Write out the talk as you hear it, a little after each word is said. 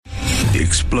The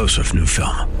explosive new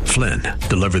film, Flynn,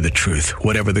 deliver the truth,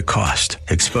 whatever the cost,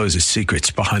 exposes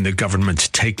secrets behind the government's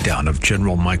takedown of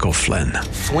General Michael Flynn.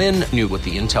 Flynn knew what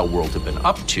the intel world had been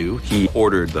up to. He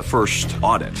ordered the first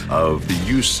audit of the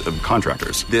use of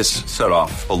contractors. This set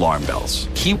off alarm bells.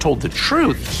 He told the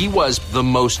truth. He was the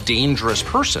most dangerous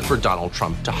person for Donald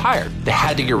Trump to hire. They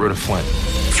had to get rid of Flynn.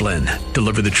 Flynn,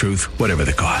 deliver the truth, whatever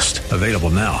the cost. Available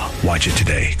now. Watch it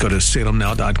today. Go to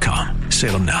salemnow.com.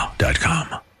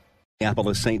 salemnow.com.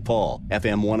 Minneapolis, St. Paul,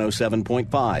 FM 107.5,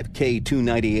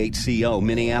 K298CO,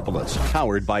 Minneapolis,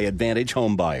 powered by Advantage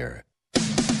Homebuyer.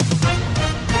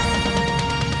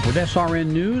 With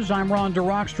SRN News, I'm Ron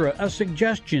DeRockstra. A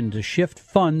suggestion to shift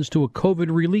funds to a COVID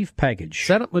relief package.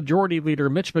 Senate Majority Leader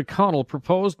Mitch McConnell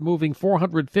proposed moving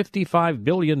 $455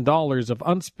 billion of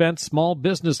unspent small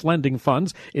business lending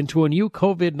funds into a new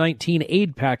COVID-19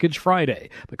 aid package Friday.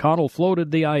 McConnell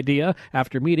floated the idea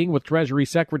after meeting with Treasury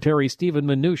Secretary Steven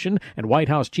Mnuchin and White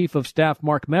House Chief of Staff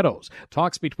Mark Meadows.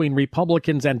 Talks between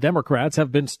Republicans and Democrats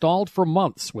have been stalled for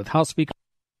months, with House Speaker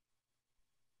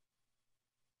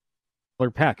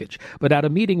package. But at a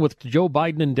meeting with Joe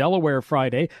Biden in Delaware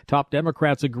Friday, top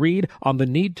Democrats agreed on the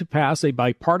need to pass a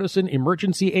bipartisan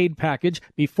emergency aid package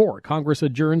before Congress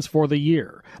adjourns for the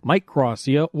year. Mike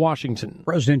Gracia, Washington.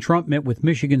 President Trump met with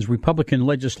Michigan's Republican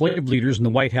legislative leaders in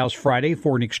the White House Friday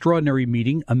for an extraordinary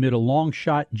meeting amid a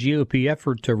long-shot GOP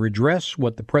effort to redress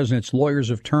what the president's lawyers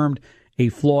have termed a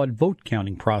flawed vote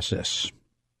counting process.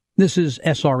 This is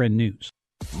SRN News.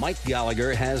 Mike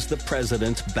Gallagher has the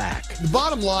president's back. The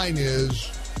bottom line is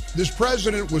this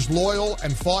president was loyal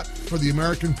and fought for the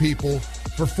American people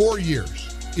for 4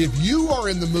 years. If you are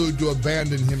in the mood to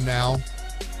abandon him now,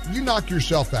 you knock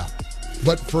yourself out.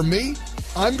 But for me,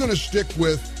 I'm going to stick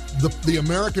with the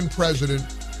American president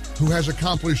who has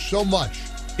accomplished so much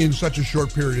in such a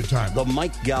short period of time. The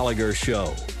Mike Gallagher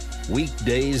Show,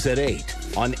 weekdays at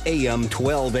 8 on AM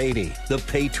 1280, The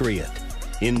Patriot,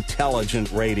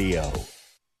 intelligent radio.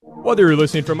 Whether you're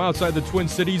listening from outside the Twin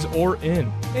Cities or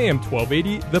in AM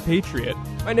 1280, The Patriot.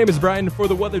 My name is Brian. For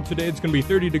the weather today, it's going to be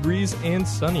 30 degrees and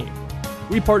sunny.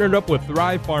 We partnered up with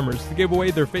Thrive Farmers to give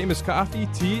away their famous coffee,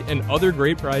 tea, and other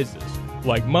great prizes,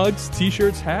 like mugs,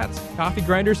 t-shirts, hats, coffee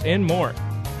grinders, and more.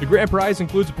 The grand prize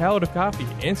includes a pallet of coffee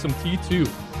and some tea, too.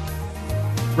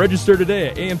 Register today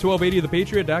at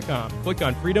am1280thepatriot.com. Click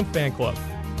on Freedom Fan Club.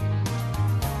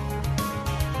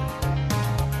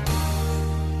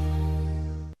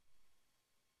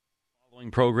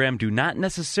 Program do not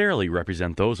necessarily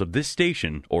represent those of this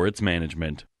station or its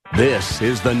management. This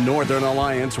is the Northern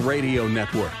Alliance Radio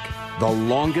Network, the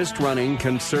longest-running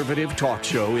conservative talk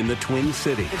show in the Twin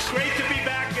Cities. It's great to be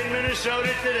back in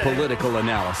Minnesota today. Political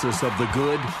analysis of the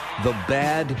good, the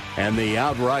bad, and the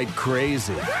outright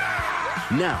crazy.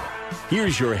 Now,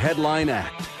 here's your headline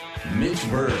act, Mitch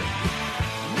Berg.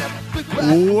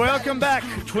 Welcome back,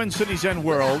 Twin Cities and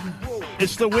world.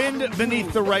 It's the wind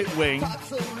beneath the right wing,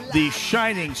 the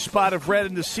shining spot of red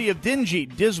in the sea of dingy,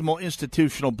 dismal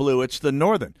institutional blue. It's the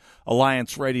Northern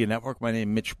Alliance Radio Network. My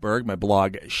name is Mitch Berg. My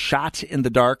blog,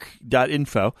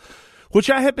 shotinthedark.info,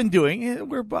 which I have been doing.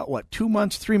 We're about,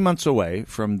 3 months away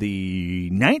from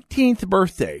the 19th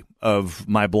birthday of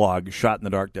my blog,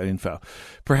 shotinthedark.info.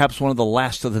 Perhaps one of the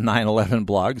last of the 9/11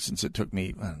 blogs, since it took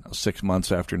me 6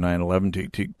 months after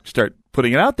 9/11 to start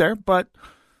putting it out there, but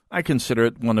I consider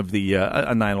it one of the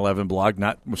a 9/11 blog,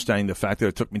 notwithstanding the fact that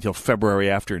it took me until February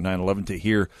after 9/11 to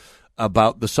hear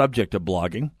about the subject of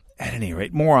blogging. At any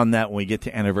rate, more on that when we get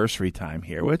to anniversary time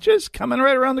here, which is coming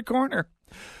right around the corner.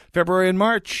 February and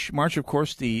March. March, of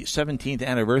course, the 17th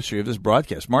anniversary of this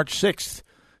broadcast. March 6th,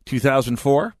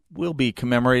 2004. We'll be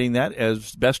commemorating that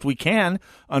as best we can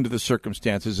under the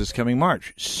circumstances this coming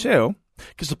March. So,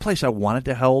 because the place I wanted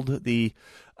to hold the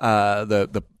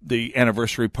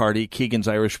anniversary party, Keegan's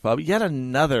Irish Pub, yet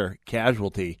another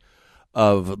casualty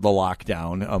of the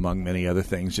lockdown, among many other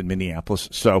things in Minneapolis.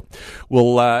 So we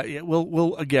will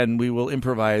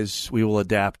improvise, we will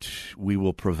adapt, we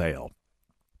will prevail.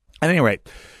 At any rate,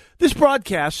 this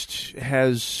broadcast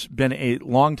has been a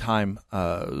longtime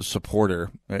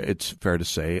supporter, it's fair to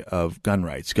say, of gun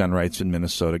rights in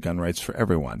Minnesota, gun rights for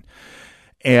everyone.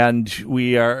 And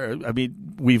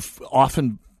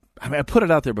I put it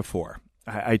out there before.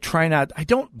 I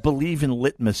don't believe in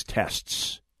litmus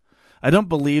tests. I don't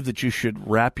believe that you should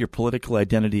wrap your political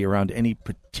identity around any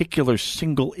particular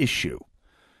single issue.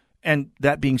 And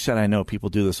that being said, I know people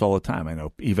do this all the time. I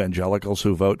know evangelicals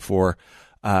who vote for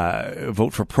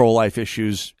pro-life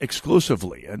issues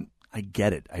exclusively, and I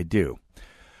get it. I do.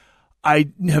 I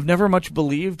have never much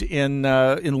believed in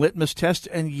litmus tests,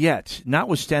 and yet,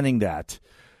 notwithstanding that,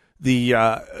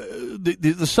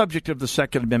 the subject of the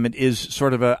Second Amendment is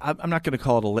sort of I'm not going to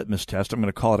call it a litmus test. I'm going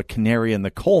to call it a canary in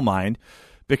the coal mine,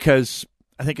 because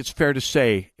I think it's fair to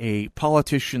say a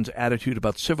politician's attitude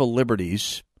about civil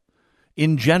liberties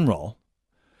in general,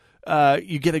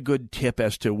 you get a good tip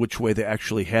as to which way they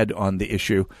actually head on the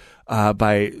issue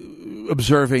by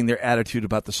observing their attitude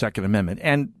about the Second Amendment.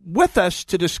 And with us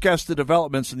to discuss the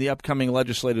developments in the upcoming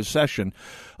legislative session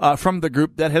from the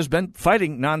group that has been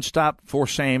fighting nonstop for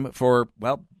same for,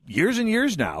 well, years and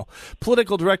years now,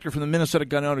 political director from the Minnesota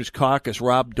Gun Owners Caucus,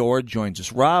 Rob Doar, joins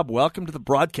us. Rob, welcome to the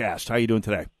broadcast. How are you doing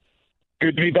today?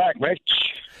 Good to be back, Rich.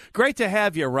 Great to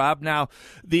have you, Rob. Now,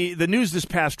 the news this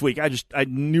past week, I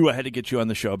knew I had to get you on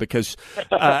the show because,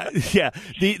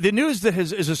 the news that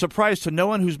is a surprise to no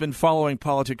one who's been following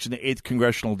politics in the 8th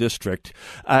Congressional District,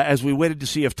 as we waited to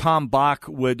see if Tom Bach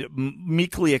would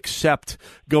meekly accept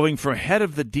going from head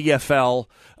of the DFL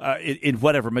in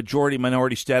whatever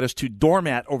majority-minority status to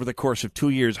doormat over the course of 2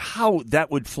 years, how that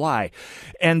would fly.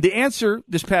 And the answer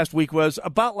this past week was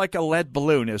about like a lead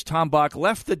balloon, as Tom Bach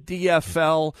left the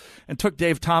DFL and took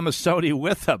Dave Thomasoni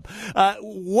with him.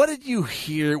 What did you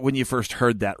hear when you first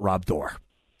heard that, Rob Doar?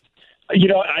 You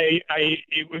know,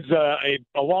 it was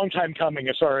a long time coming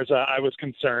as far as I was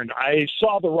concerned. I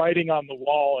saw the writing on the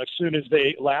wall as soon as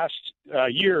last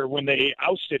year when they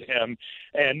ousted him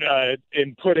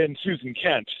and put in Susan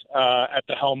Kent at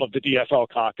the helm of the DFL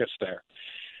caucus there.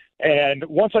 And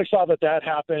once I saw that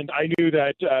happened, I knew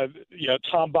that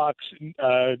Tom Bach's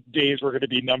days were going to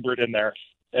be numbered in there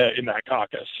in that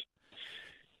caucus.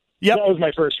 Yep. That was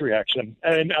my first reaction.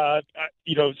 And,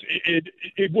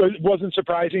 it wasn't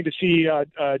surprising to see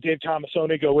Dave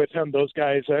Thomasoni go with him. Those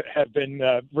guys have been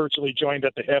virtually joined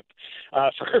at the hip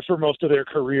for most of their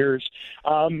careers.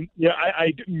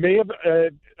 I may have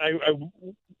I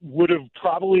would have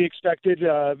probably expected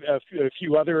a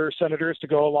few other senators to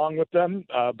go along with them,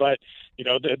 but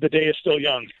the day is still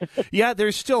young. Yeah,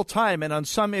 there's still time, and on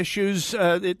some issues,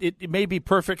 it may be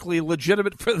perfectly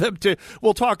legitimate for them to.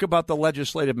 We'll talk about the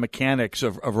legislative mechanics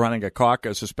of running a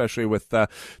caucus, especially with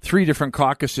 3 different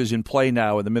caucuses in play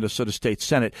now in the Minnesota State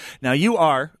Senate. Now, you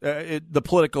are the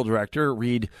political director,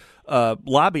 Reed,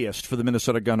 lobbyist for the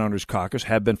Minnesota Gun Owners Caucus,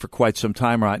 have been for quite some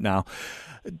time right now.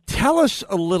 Tell us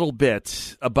a little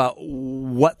bit about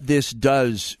what this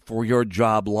does for your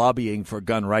job lobbying for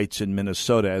gun rights in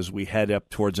Minnesota as we head up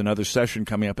towards another session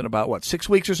coming up in about, 6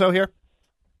 weeks or so here?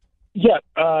 Yeah,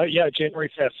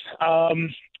 January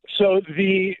 5th.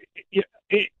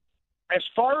 As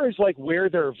far as like where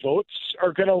their votes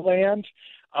are going to land,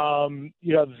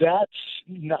 that's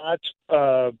not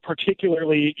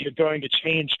particularly going to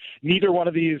change. Neither one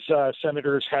of these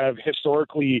senators have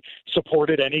historically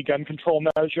supported any gun control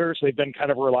measures. They've been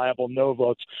kind of reliable no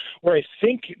votes. Where I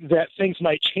think that things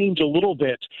might change a little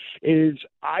bit is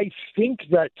I think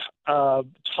that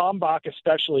Tom Bach,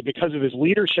 especially because of his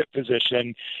leadership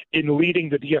position in leading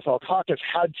the DFL caucus,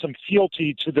 had some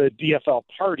fealty to the DFL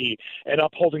party and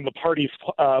upholding the party's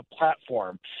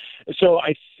platform. So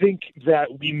I think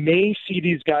that we may see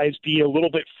these guys be a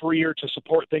little bit freer to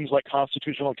support things like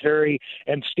constitutional carry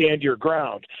and stand your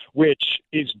ground, which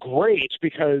is great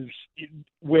because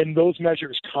when those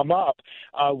measures come up,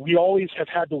 we always have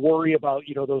had to worry about,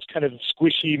 those kind of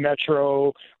squishy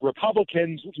metro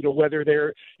Republicans, whether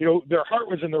their heart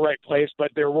was in the right place,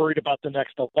 but they're worried about the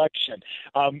next election.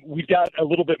 We've got a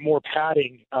little bit more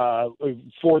padding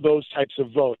for those types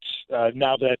of votes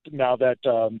now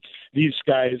that these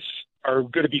guys are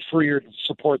going to be freer to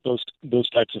support those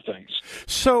types of things.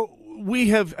 So we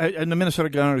have, and the Minnesota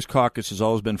Gun Owners Caucus has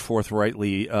always been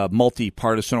forthrightly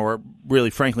multi-partisan, or really,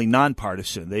 frankly,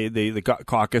 nonpartisan. The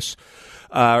caucus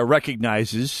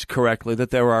recognizes correctly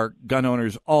that there are gun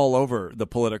owners all over the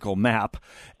political map,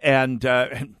 and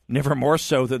never more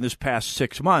so than this past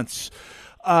 6 months.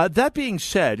 That being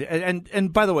said,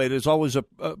 and by the way, it has always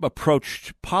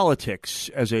approached politics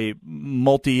as a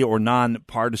multi or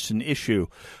non-partisan issue,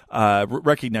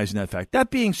 recognizing that fact. That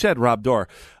being said, Rob Doar,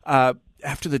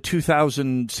 after the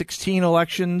 2016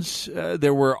 elections,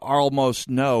 there were almost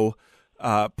no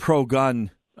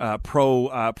pro-gun,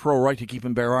 pro right to keep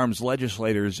and bear arms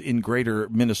legislators in greater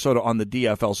Minnesota on the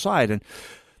DFL side, and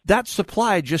that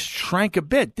supply just shrank a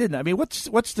bit, didn't it? I mean,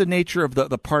 what's the nature of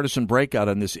the partisan breakout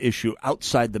on this issue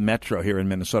outside the metro here in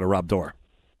Minnesota, Rob Doar?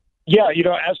 Yeah,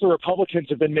 as the Republicans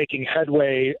have been making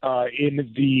headway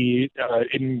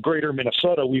in greater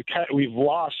Minnesota, we've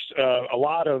lost a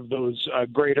lot of those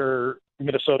greater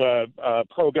Minnesota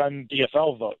pro-gun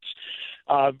DFL votes.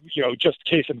 Just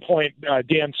case in point,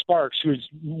 Dan Sparks, who's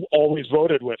always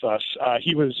voted with us,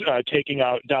 he was taking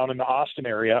out down in the Austin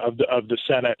area of the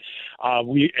Senate.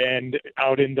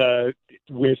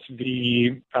 With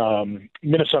the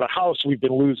Minnesota House, we've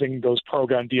been losing those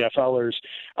pro-gun DFLers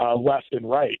left and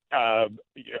right as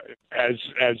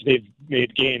they've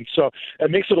made gains. So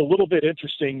it makes it a little bit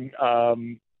interesting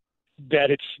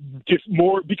that it's just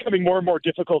becoming more and more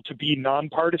difficult to be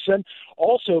nonpartisan.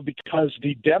 Also, because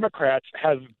the Democrats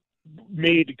have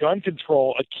made gun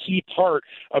control a key part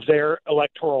of their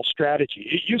electoral strategy.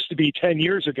 It used to be 10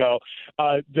 years ago,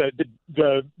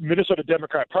 the Minnesota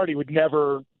Democrat Party would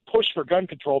never push for gun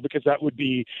control because that would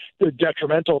be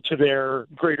detrimental to their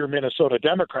greater Minnesota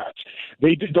Democrats.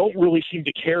 They don't really seem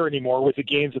to care anymore with the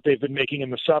gains that they've been making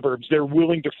in the suburbs. They're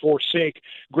willing to forsake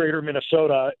greater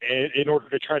Minnesota in order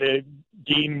to try to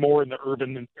gain more in the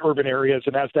urban areas.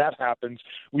 And as that happens,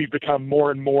 we've become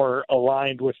more and more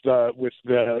aligned with the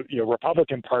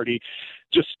Republican Party,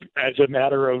 just as a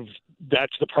matter of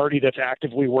that's the party that's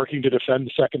actively working to defend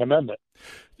the Second Amendment.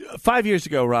 5 years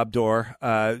ago, Rob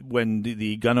Doar, when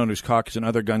the Gun Owners Caucus and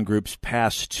other gun groups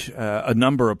passed a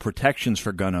number of protections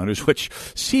for gun owners, which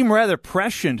seem rather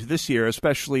prescient this year,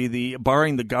 especially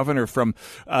barring the governor from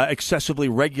excessively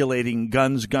regulating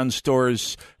guns, gun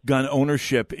stores, gun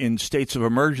ownership in states of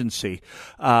emergency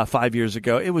 5 years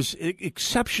ago. It was an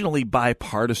exceptionally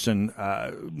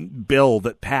bipartisan bill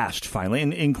that passed finally,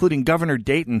 including Governor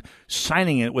Dayton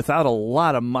signing it without a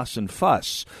lot of muss and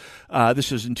fuss.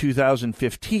 This was in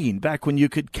 2015, back when you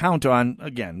could count on,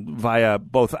 again, via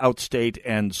both outstate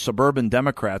and suburban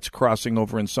Democrats crossing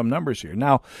over in some numbers here.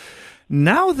 Now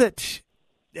that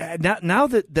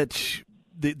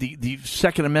the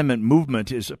Second Amendment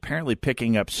movement is apparently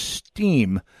picking up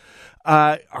steam,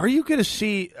 are you going to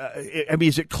see,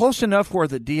 is it close enough where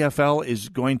the DFL is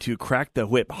going to crack the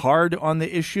whip hard on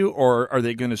the issue, or are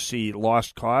they going to see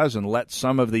lost cause and let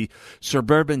some of the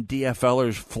suburban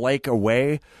DFLers flake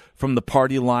away from the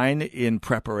party line in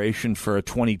preparation for a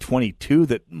 2022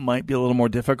 that might be a little more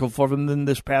difficult for them than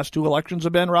this past two elections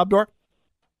have been, Rob Doar?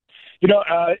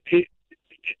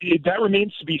 That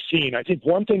remains to be seen. I think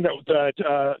one thing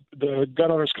that the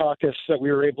Gun Owners Caucus that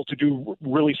we were able to do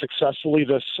really successfully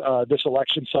this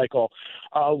election cycle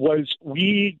was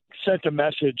we sent a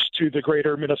message to the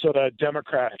greater Minnesota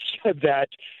Democrats that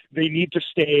they need to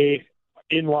stay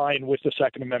in line with the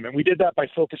Second Amendment. We did that by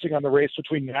focusing on the race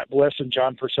between Matt Bliss and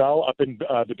John Purcell up in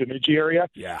the Bemidji area.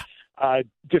 Yeah.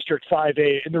 District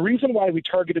 5A. And the reason why we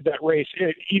targeted that race,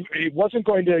 it wasn't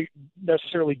going to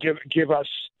necessarily give us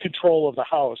control of the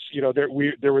House.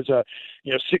 There was a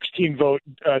 16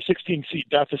 seat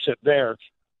deficit there.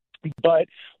 But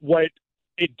what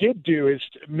it did do is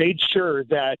made sure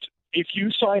that if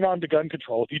you sign on to gun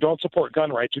control, if you don't support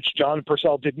gun rights, which John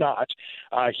Purcell did not,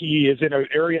 he is in an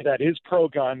area that is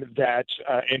pro-gun,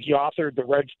 and he co-authored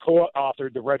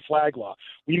the red flag law.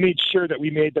 We made sure that we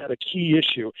made that a key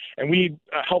issue, and we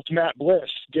helped Matt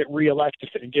Bliss get reelected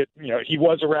and he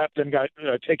was a rep, then got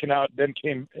taken out, then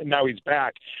came, and now he's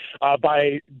back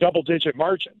by double-digit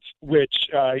margins, which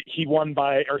he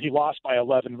lost by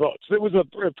 11 votes. It was a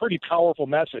pretty powerful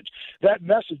message. That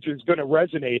message is going to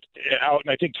resonate out,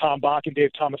 and I think Tom Bach and Dave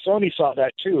Tomasoni saw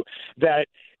that too, that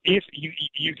if you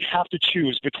have to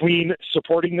choose between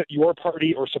supporting your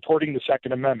party or supporting the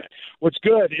Second Amendment. What's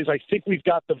good is I think we've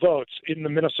got the votes in the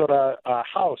Minnesota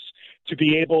House to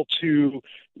be able to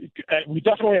we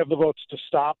definitely have the votes to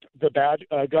stop the bad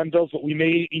gun bills, but we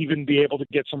may even be able to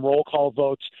get some roll call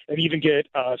votes and even get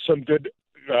some good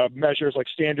measures like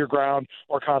stand your ground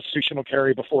or constitutional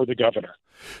carry before the governor.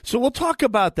 So we'll talk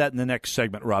about that in the next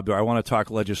segment, Rob. I want to talk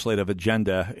legislative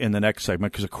agenda in the next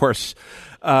segment because, of course,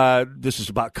 this is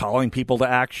about calling people to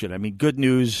action. I mean, good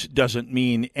news doesn't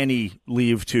mean any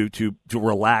leave to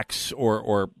relax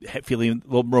or feeling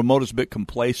the remotest bit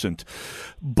complacent.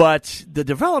 But the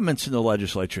developments in the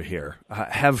legislature here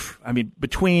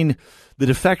between the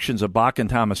defections of Bach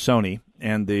and Tomasoni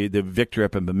and the victory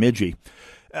up in Bemidji,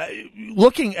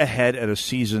 looking ahead at a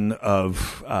season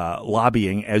of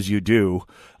lobbying as you do,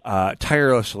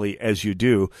 tirelessly as you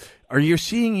do, are you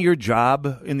seeing your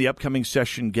job in the upcoming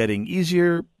session getting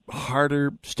easier,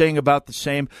 harder, staying about the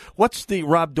same? What's the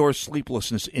Rob Doar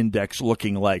sleeplessness index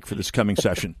looking like for this coming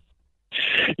session?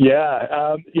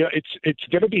 Yeah, it's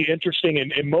going to be interesting,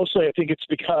 and mostly I think it's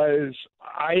because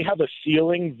I have a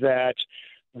feeling that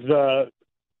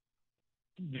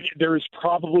there is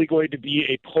probably going to be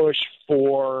a push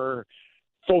for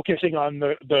focusing on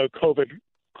the COVID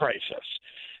crisis.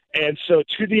 And so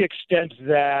to the extent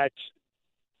that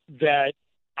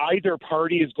either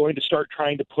party is going to start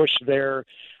trying to push their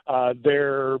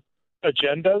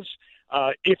agendas,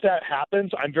 If that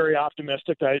happens, I'm very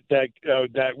optimistic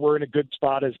that we're in a good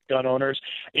spot as gun owners.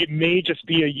 It may just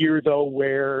be a year, though,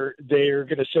 where they're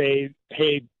going to say,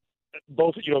 hey,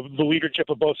 both, the leadership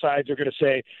of both sides are going to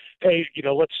say, hey,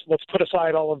 let's put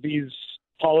aside all of these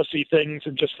policy things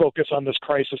and just focus on this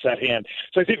crisis at hand.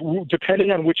 So I think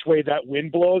depending on which way that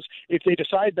wind blows, if they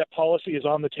decide that policy is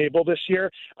on the table this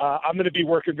year, I'm going to be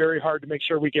working very hard to make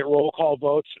sure we get roll call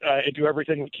votes and do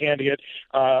everything we can to get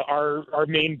our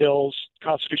main bills,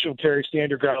 constitutional carry,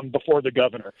 stand your ground before the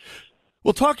governor.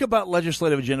 We'll talk about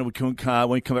legislative agenda when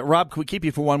we come back. Rob, can we keep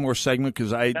you for one more segment? Because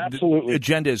the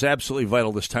agenda is absolutely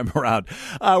vital this time around.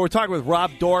 We're talking with Rob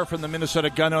Doar from the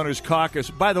Minnesota Gun Owners Caucus.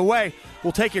 By the way,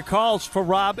 we'll take your calls for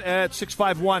Rob at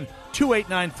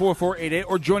 651-289-4488,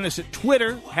 or join us at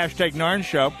Twitter, #NARN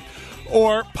Show,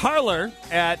 or Parler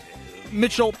at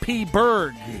Mitchell P.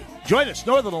 Berg. Join us,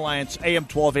 Northern Alliance, AM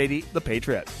 1280, The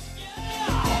Patriot.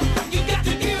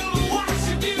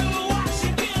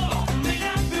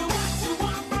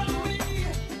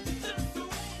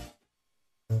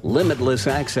 Limitless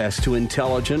access to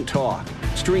intelligent talk.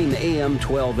 Stream AM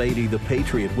 1280 The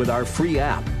Patriot with our free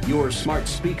app, your smart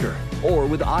speaker, or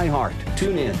with iHeart,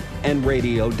 TuneIn, and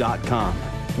radio.com.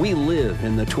 We live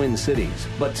in the Twin Cities,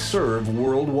 but serve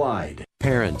worldwide.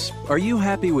 Parents, are you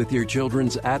happy with your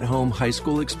children's at-home high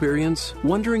school experience?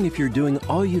 Wondering if you're doing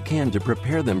all you can to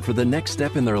prepare them for the next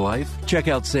step in their life? Check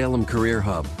out Salem Career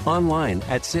Hub online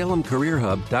at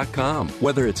salemcareerhub.com.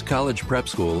 Whether it's college prep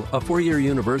school, a four-year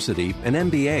university, an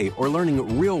MBA, or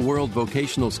learning real-world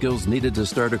vocational skills needed to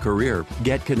start a career,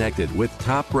 get connected with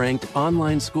top-ranked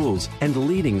online schools and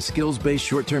leading skills-based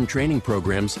short-term training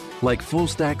programs like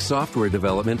full-stack software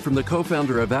development from the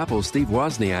co-founder of Apple, Steve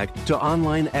Wozniak, to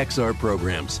online XR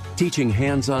programs, teaching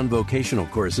hands-on vocational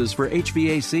courses for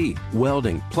HVAC,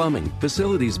 welding, plumbing,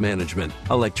 facilities management,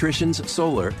 electricians,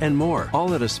 solar, and more,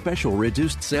 all at a special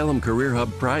reduced Salem Career Hub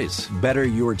price. Better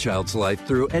your child's life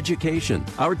through education.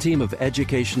 Our team of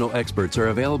educational experts are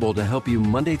available to help you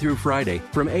Monday through Friday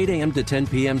from 8 a.m. to 10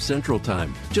 p.m. Central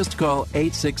Time. Just call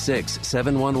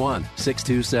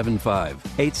 866-711-6275,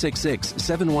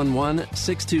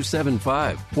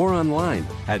 866-711-6275, or online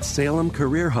at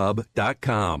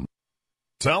salemcareerhub.com.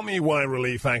 Tell me why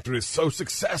Relief Factor is so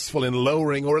successful in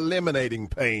lowering or eliminating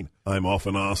pain. I'm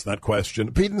often asked that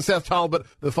question. Pete and Seth Talbot,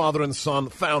 the father and son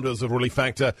founders of Relief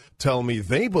Factor, tell me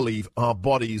they believe our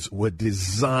bodies were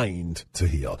designed to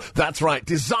heal. That's right,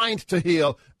 designed to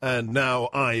heal, and now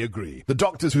I agree. The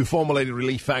doctors who formulated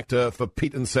Relief Factor for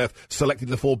Pete and Seth selected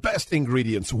the 4 best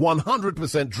ingredients,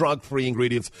 100% drug-free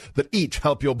ingredients that each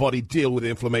help your body deal with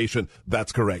inflammation.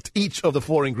 That's correct. Each of the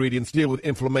 4 ingredients deal with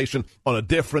inflammation on a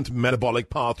different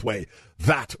metabolic pathway.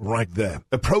 That right there,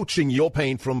 approaching your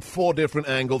pain from 4 different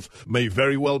angles, may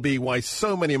very well be why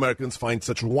so many Americans find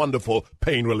such wonderful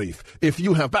pain relief. If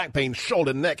you have back pain,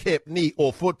 shoulder, neck, hip, knee,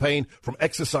 or foot pain from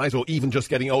exercise or even just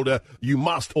getting older, you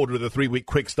must order the 3-week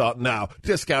quick start now.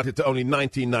 Discounted to only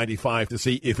 $19.95 to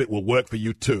see if it will work for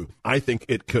you too. I think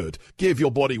it could. Give your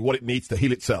body what it needs to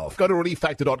heal itself. Go to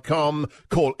ReliefFactor.com.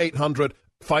 Call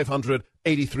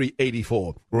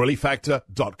 800-500-8384.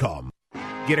 ReliefFactor.com.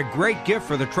 Get a great gift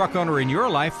for the truck owner in your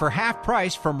life for half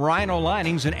price from Rhino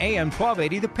Linings and AM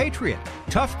 1280 The Patriot.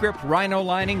 Tough Grip Rhino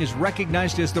Lining is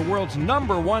recognized as the world's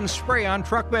 #1 spray-on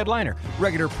truck bed liner.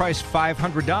 Regular price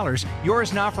 $500.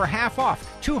 Yours now for half off,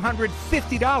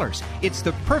 $250. It's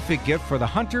the perfect gift for the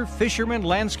hunter, fisherman,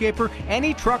 landscaper,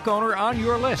 any truck owner on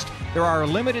your list. There are a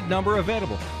limited number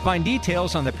available. Find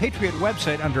details on the Patriot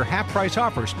website under half price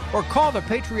offers, or call the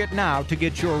Patriot now to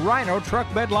get your Rhino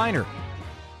truck bed liner.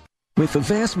 With the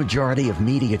vast majority of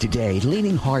media today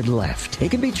leaning hard left, it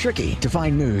can be tricky to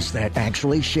find news that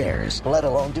actually shares, let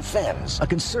alone defends, a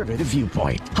conservative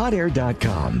viewpoint.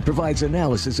 HotAir.com provides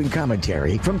analysis and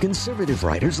commentary from conservative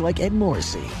writers like Ed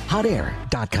Morrissey.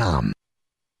 HotAir.com.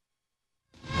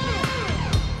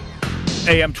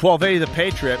 AM 1280, The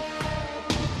Patriot.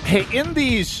 Hey, in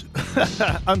these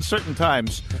uncertain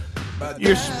times,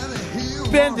 you're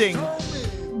spending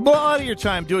a lot of your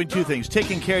time doing 2 things,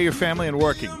 taking care of your family and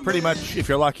working. Pretty much, if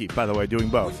you're lucky, by the way, doing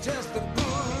both.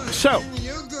 So,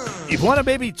 you want to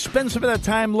maybe spend some of that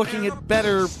time looking at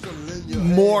better,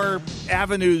 more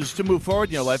avenues to move forward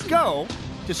in your life, go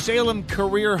to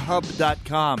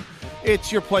SalemCareerHub.com.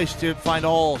 It's your place to find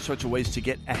all sorts of ways to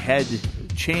get ahead,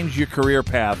 change your career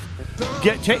path,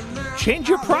 change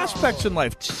your prospects in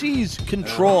life, seize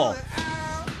control.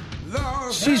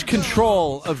 Seize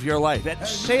control of your life at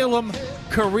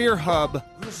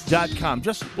SalemCareerHub.com.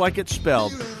 Just like it's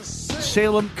spelled.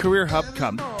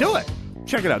 SalemCareerHub.com. Do it.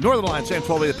 Check it out. Northern Alliance, AM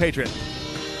 1280, The Patriot.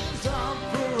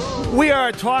 We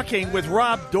are talking with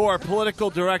Rob Doar, political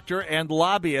director and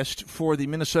lobbyist for the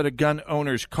Minnesota Gun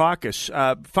Owners Caucus,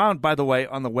 found, by the way,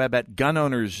 on the web at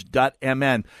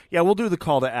gunowners.mn. Yeah, we'll do the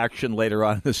call to action later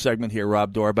on in this segment here,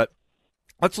 Rob Doar, but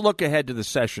let's look ahead to the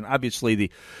session. Obviously,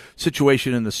 the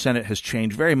situation in the Senate has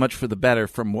changed very much for the better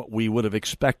from what we would have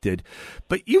expected.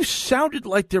 But you sounded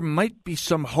like there might be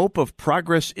some hope of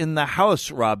progress in the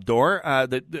House, Rob Doar,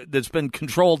 that's been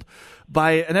controlled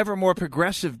by an ever more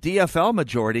progressive DFL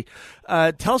majority.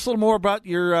 Tell us a little more about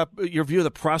your view of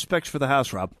the prospects for the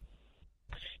House, Rob.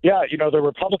 Yeah, the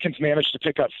Republicans managed to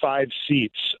pick up 5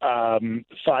 seats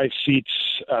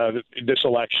this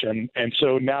election, and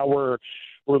so now we're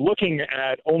looking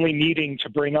at only needing to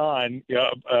bring on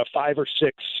 5 or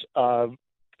 6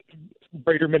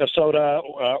 Greater Minnesota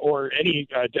or any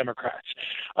Democrats.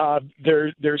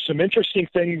 There's some interesting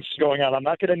things going on. I'm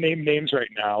not going to name names right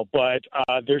now, but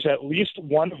there's at least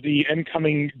one of the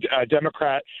incoming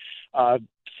Democrat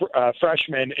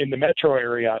freshmen in the metro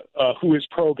area who is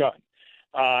pro-gun.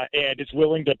 And is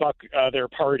willing to buck their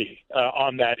party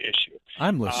on that issue.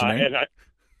 I'm listening.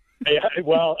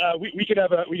 We could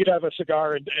have a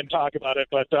cigar and talk about it,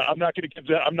 but I'm not going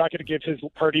to give his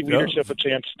party leadership a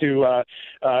chance to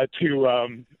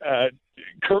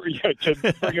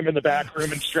bring him in the back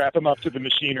room and strap him up to the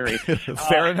machinery.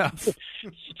 Fair enough.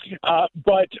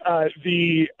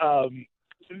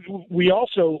 We've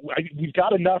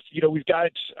got enough.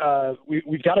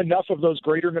 We've got enough of those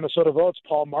Greater Minnesota votes.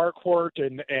 Paul Marquardt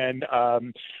and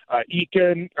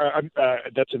Eakin.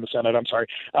 That's in the Senate. I'm sorry.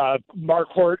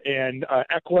 Marquardt and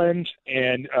Eklund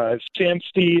and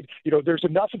Samsteed. There's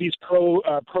enough of these pro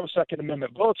Second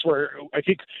Amendment votes where I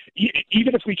think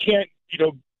even if we can't,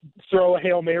 throw a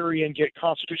Hail Mary and get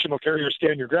constitutional carry or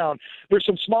stand your ground, there's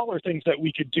some smaller things that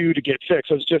we could do to get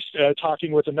fixed. I was just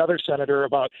talking with another senator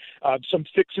about some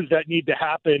fixes that need to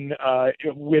happen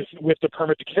with the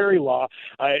permit to carry law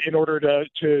in order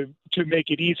to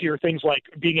make it easier, things like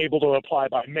being able to apply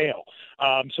by mail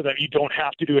so that you don't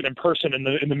have to do it in person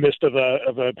in the midst of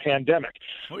a pandemic.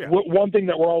 Oh, yeah. One thing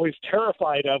that we're always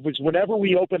terrified of is whenever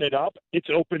we open it up, it's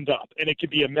opened up and it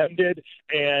can be amended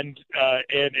and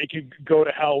it can go to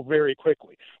hell very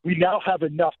quickly. We now have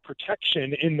enough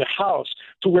protection in the House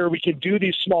to where we can do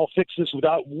these small fixes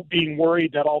without being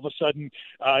worried that all of a sudden,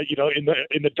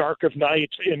 in the dark of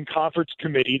night in conference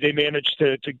committee, they manage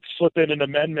to slip in an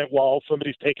amendment while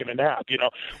somebody's taking a nap.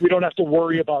 We don't have to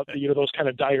worry about those kind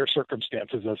of dire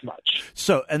circumstances as much.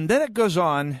 So, and then it goes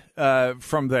on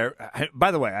from there.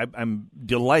 By the way, I'm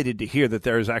delighted to hear that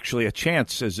there is actually a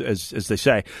chance, as they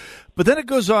say. But then it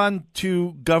goes on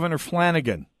to Governor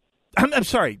Flanagan. I'm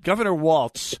sorry, Governor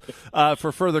Walz,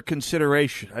 for further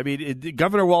consideration. I mean,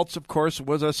 Governor Walz, of course,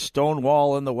 was a stone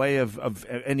wall in the way of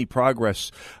any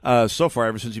progress so far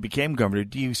ever since he became governor.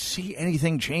 Do you see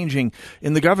anything changing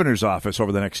in the governor's office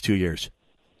over the next 2 years?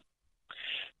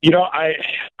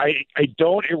 I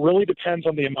don't. It really depends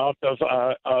on the amount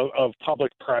of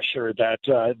public pressure that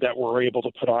we're able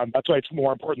to put on. That's why it's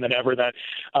more important than ever that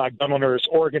gun owners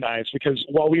organize. Because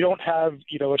while we don't have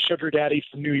a sugar daddy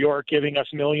from New York giving us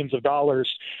millions of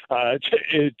dollars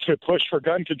to push for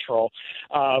gun control,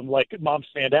 like Mom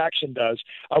Stand Action does,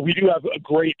 we do have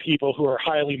great people who are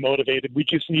highly motivated. We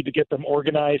just need to get them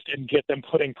organized and get them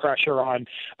putting pressure on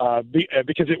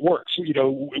because it works.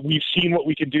 We've seen what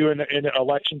we can do in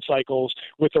election cycles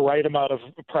with the right amount of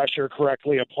pressure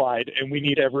correctly applied, and we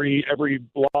need every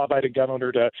law-abiding gun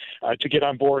owner to get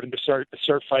on board and to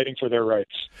start fighting for their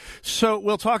rights. So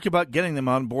we'll talk about getting them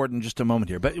on board in just a moment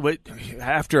here. But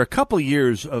after a couple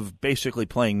years of basically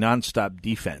playing nonstop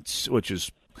defense, which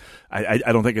is I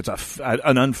don't think it's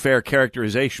an unfair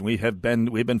characterization. We've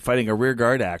been fighting a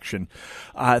rearguard action.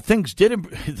 Things did.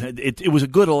 It was a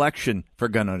good election for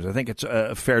gun owners. I think it's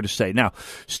fair to say. Now,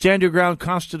 stand your ground,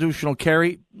 constitutional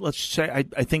carry. Let's say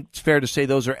I think it's fair to say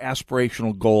those are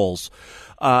aspirational goals.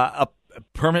 A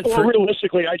permit for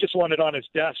realistically, I just want it on his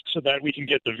desk so that we can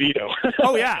get the veto.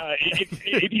 Oh yeah, if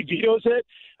he vetoes it.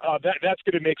 That's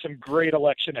going to make some great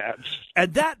election ads.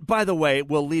 And that, by the way,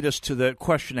 will lead us to the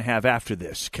question I have after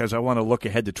this, because I want to look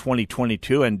ahead to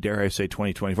 2022 and, dare I say,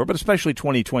 2024, but especially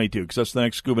 2022, because that's the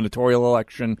next gubernatorial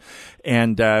election.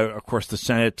 And, of course, the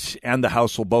Senate and the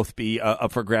House will both be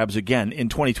up for grabs again in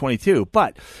 2022.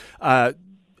 But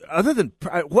other than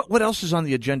what else is on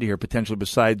the agenda here potentially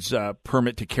besides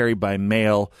permit to carry by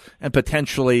mail and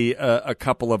potentially a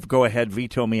couple of go ahead,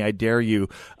 veto me, I dare you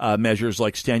measures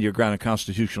like stand your ground and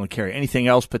constitutional carry? Anything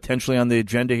else potentially on the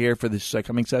agenda here for this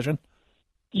coming session?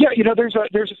 Yeah, there's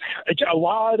a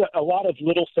lot of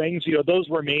little things. Those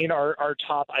remain our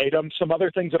top items. Some other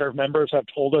things that our members have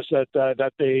told us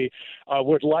that they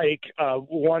would like.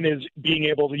 One is being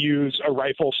able to use a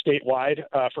rifle statewide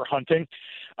for hunting.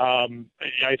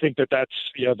 I think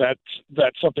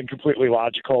that's something completely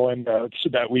logical and so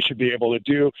that we should be able to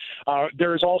do.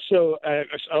 There's also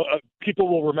people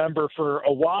will remember for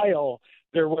a while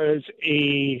there was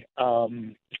a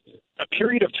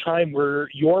period of time where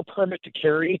your permit to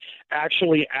carry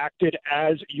actually acted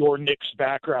as your NICS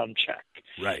background check.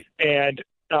 Right. And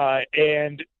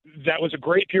that was a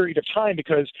great period of time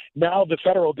because now the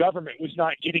federal government was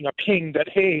not getting a ping that,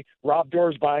 hey, Rob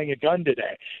Doar's buying a gun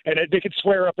today. And they could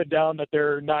swear up and down that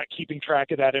they're not keeping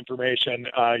track of that information.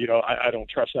 I don't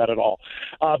trust that at all.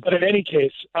 But in any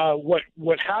case,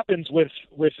 what happens with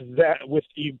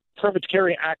the permit to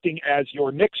carry acting as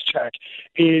your NICS check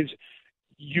is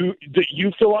you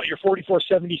fill out your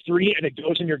 4473 and it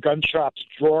goes in your gun shop's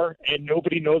drawer and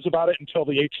nobody knows about it until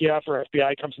the ATF or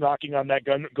FBI comes knocking on that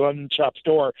gun shop's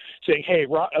door saying, hey,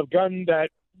 a gun that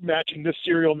matching this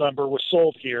serial number was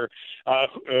sold here.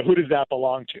 Who does that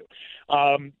belong to?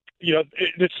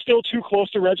 It's still too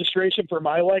close to registration for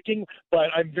my liking,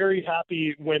 but I'm very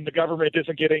happy when the government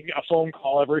isn't getting a phone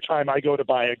call every time I go to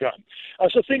buy a gun.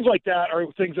 So things like that are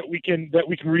things that we can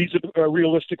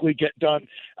realistically get done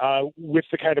with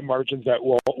the kind of margins that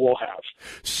we'll have.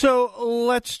 So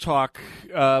let's talk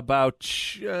about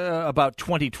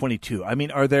 2022. I mean,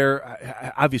 are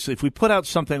there obviously if we put out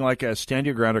something like a stand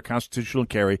your ground or constitutional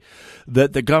carry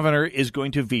that the governor is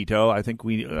going to veto, I think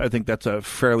that's a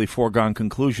fairly foregone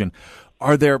conclusion.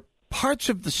 Are there parts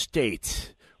of the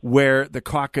state where the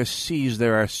caucus sees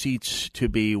there are seats to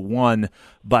be won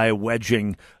by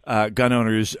wedging gun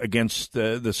owners against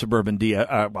the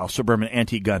suburban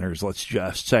anti-gunners, let's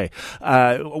just say?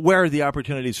 Where are the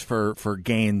opportunities for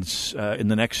gains in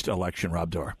the next election,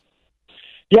 Rob Doar?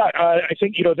 Yeah, I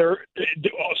think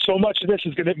so much of this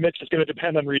is going to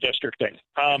depend on redistricting,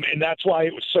 and that's why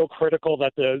it was so critical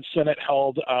that the Senate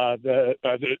held the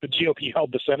GOP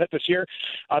held the Senate this year,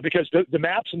 because the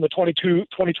maps in the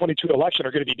 2022 election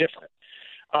are going to be different,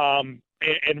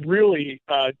 and really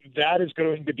that is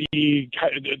going to be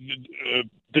kind of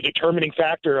the determining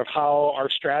factor of how our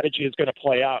strategy is going to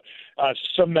play out.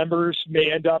 Some members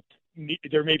may end up.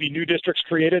 There may be new districts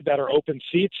created that are open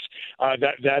seats.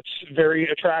 That's very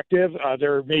attractive.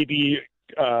 There may be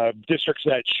districts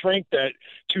that shrink, that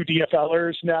two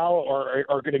DFLers now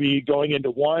are going to be going into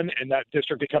one, and that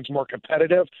district becomes more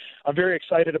competitive. I'm very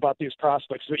excited about these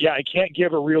prospects. But yeah, I can't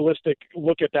give a realistic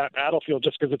look at that battlefield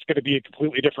just because it's going to be a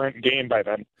completely different game by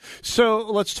then. So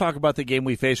let's talk about the game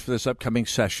we face for this upcoming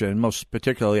session, most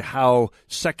particularly how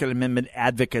Second Amendment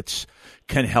advocates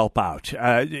can help out.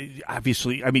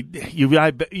 Obviously, I mean, you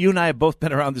and I have both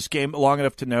been around this game long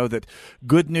enough to know that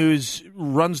good news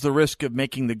runs the risk of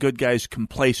making the good guys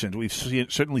complacent. We've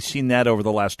certainly seen that over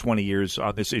the last 20 years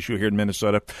on this issue here in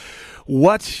Minnesota.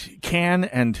 What can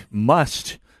and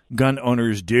must gun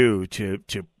owners do to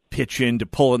pitch in, to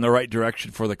pull in the right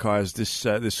direction for the cause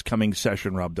this coming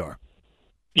session, Rob Doar?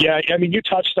 Yeah, I mean, you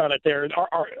touched on it there.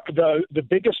 The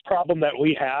biggest problem that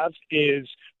we have is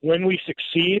when we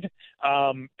succeed,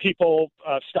 people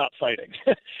stop fighting.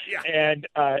 Yeah. And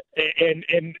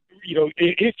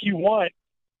if you want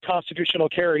constitutional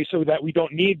carry so that we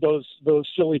don't need those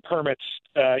silly permits,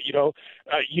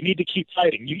 you need to keep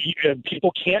fighting.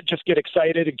 People can't just get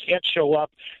excited and can't show up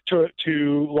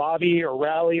to lobby or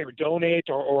rally or donate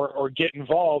or get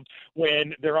involved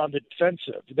when they're on the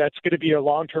defensive. That's going to be a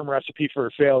long-term recipe for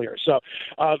failure. So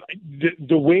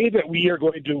the way that we are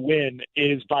going to win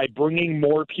is by bringing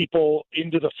more people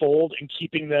into the fold and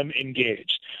keeping them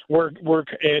engaged.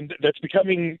 And that's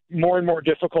becoming more and more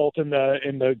difficult in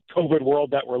the COVID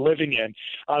world that we're living in.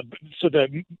 So that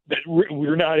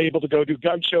we're not able to go do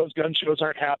gun shows. Gun shows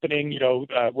aren't happening.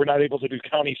 We're not able to do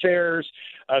county fairs.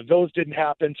 Those didn't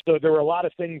happen. So there were a lot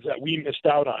of things that we missed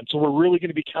out on. So we're really going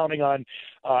to be counting on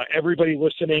everybody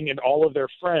listening and all of their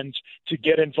friends to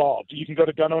get involved. You can go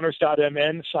to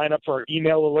gunowners.mn, sign up for our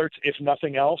email alerts, if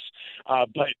nothing else.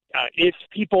 But if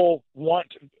people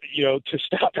want, to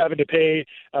stop having to pay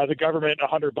the government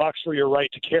 $100 for your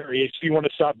right to carry, if you want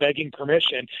to stop begging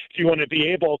permission, if you want to be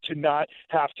able to not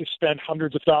have to spend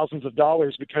hundreds of thousands of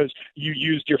dollars because you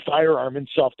used your firearm in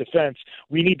self-defense,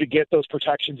 we need to get those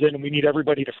protections in, and we need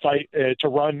everybody to fight to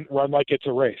run like it's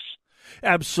a race.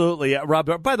 Absolutely.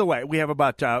 Rob, by the way, we have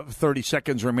about 30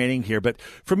 seconds remaining here, but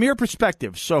from your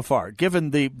perspective so far,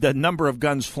 given the number of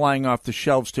guns flying off the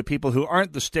shelves to people who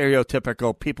aren't the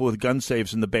stereotypical people with gun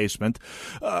safes in the basement,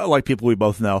 like people we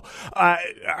both know,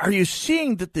 are you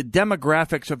seeing that the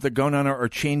demographics of the gun owner are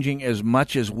changing as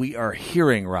much as we are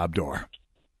hearing, Rob Doar?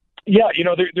 Yeah,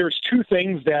 there's two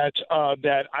things that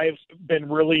I've been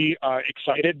really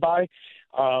excited by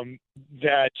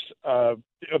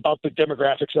about the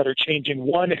demographics that are changing.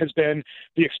 One has been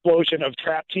the explosion of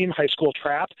trap team, high school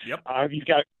trap. Yep.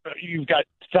 You've got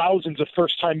thousands of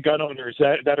first-time gun owners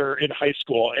that are in high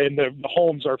school, and the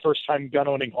homes are first-time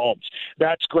gun-owning homes.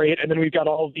 That's great. And then we've got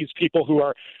all of these people who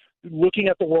are looking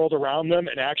at the world around them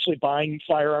and actually buying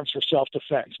firearms for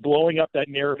self-defense, blowing up that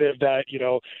narrative that, you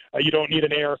don't need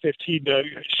an AR-15 to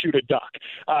shoot a duck.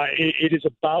 It is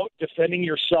about defending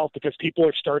yourself, because people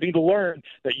are starting to learn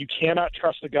that you cannot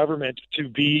trust the government to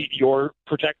be your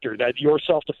protector, that your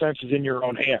self-defense is in your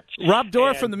own hands. Rob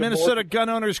Doar from the Minnesota Gun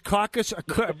Owners Caucus.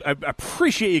 I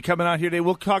appreciate you coming out here today.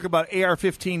 We'll talk about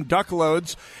AR-15 duck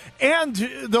loads and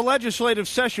the legislative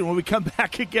session when we come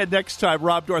back again next time.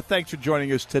 Rob Doar, thanks for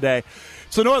joining us today.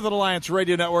 It's the Northern Alliance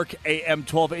Radio Network, AM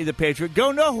 1280 The Patriot.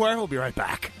 Go nowhere. We'll be right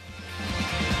back.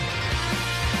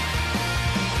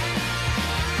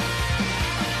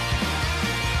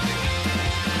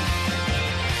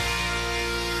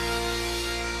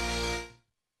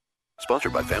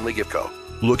 Sponsored by Family Gift Co.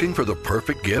 Looking for the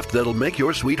perfect gift that'll make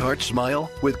your sweetheart smile?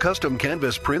 With custom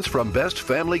canvas prints from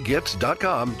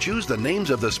bestfamilygifts.com, choose the names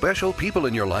of the special people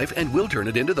in your life and we'll turn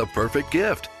it into the perfect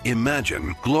gift.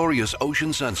 Imagine glorious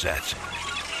ocean sunsets,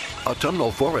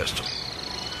 autumnal forests,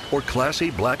 or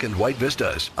classy black and white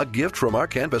vistas. A gift from our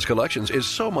canvas collections is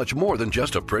so much more than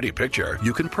just a pretty picture.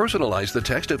 You can personalize the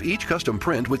text of each custom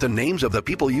print with the names of the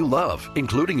people you love,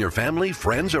 including your family,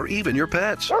 friends, or even your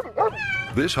pets.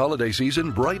 This holiday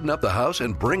season, brighten up the house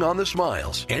and bring on the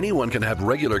smiles. Anyone can have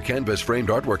regular canvas framed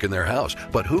artwork in their house,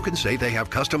 but who can say they have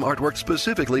custom artwork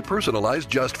specifically personalized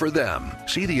just for them?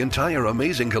 See the entire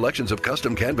amazing collections of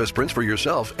custom canvas prints for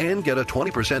yourself and get a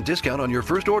 20% discount on your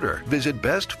first order. Visit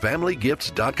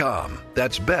bestfamilygifts.com.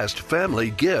 That's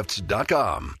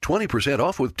bestfamilygifts.com. 20%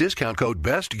 off with discount code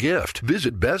BESTGIFT.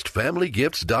 Visit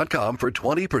bestfamilygifts.com for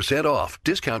 20% off.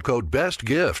 Discount code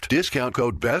BESTGIFT. Discount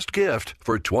code BESTGIFT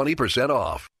for 20% off.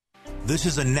 This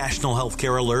is a national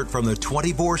healthcare alert from the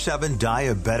 24/7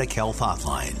 Diabetic Health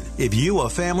Hotline. If you, a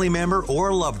family member, or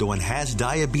a loved one has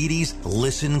diabetes,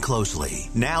 listen closely.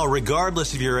 Now,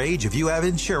 regardless of your age, if you have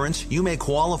insurance, you may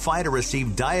qualify to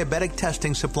receive diabetic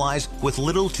testing supplies with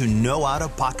little to no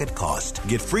out-of-pocket cost.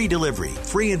 Get free delivery,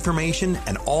 free information,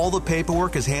 and all the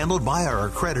paperwork is handled by our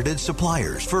accredited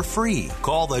suppliers for free.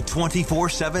 Call the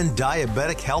 24/7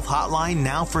 Diabetic Health Hotline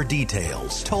now for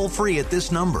details. Toll free at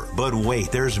this number. But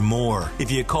wait, there's more.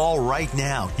 If you call right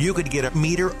now, you could get a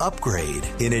meter upgrade.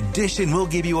 In addition, we'll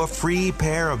give you a free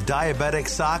pair of diabetic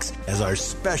socks as our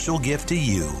special gift to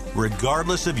you.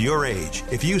 Regardless of your age,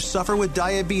 if you suffer with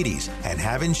diabetes and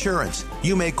have insurance,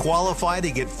 you may qualify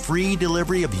to get free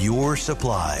delivery of your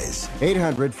supplies.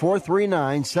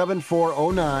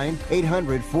 800-439-7409,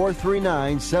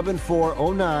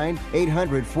 800-439-7409,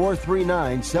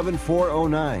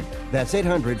 800-439-7409. That's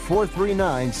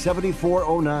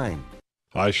 800-439-7409.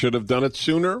 I should have done it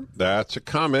sooner. That's a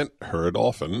comment heard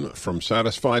often from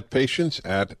satisfied patients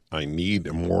at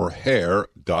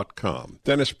IneedMoreHair.com.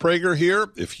 Dennis Prager here.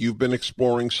 If you've been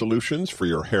exploring solutions for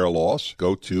your hair loss,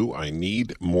 go to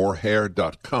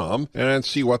IneedMoreHair.com and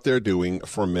see what they're doing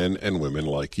for men and women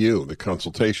like you. The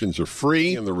consultations are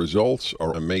free and the results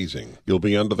are amazing. You'll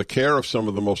be under the care of some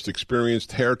of the most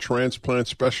experienced hair transplant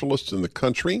specialists in the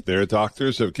country. Their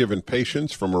doctors have given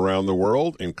patients from around the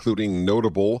world, including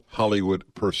notable Hollywood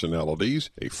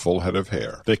personalities, a full head of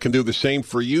hair. They can do the same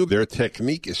for you. Their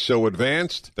technique is so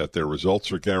advanced that their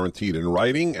results are guaranteed in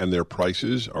writing and their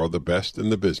prices are the best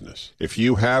in the business. If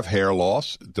you have hair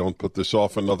loss, don't put this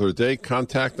off another day.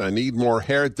 Contact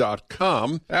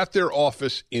IneedMoreHair.com at their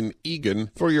office in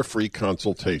Eagan for your free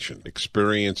consultation.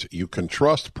 Experience you can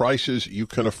trust, prices you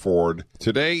can afford.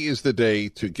 Today is the day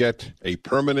to get a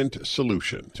permanent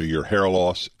solution to your hair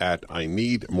loss at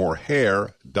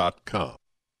IneedMoreHair.com.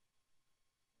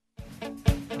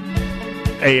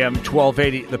 AM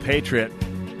 1280, The Patriot,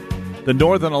 the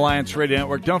Northern Alliance Radio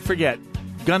Network. Don't forget,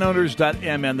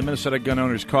 gunowners.mn, the Minnesota Gun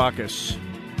Owners Caucus.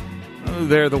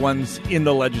 They're the ones in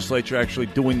the legislature actually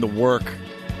doing the work,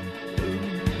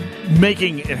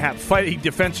 making it happen, fighting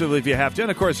defensively if you have to.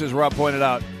 And, of course, as Rob pointed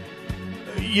out,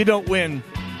 you don't win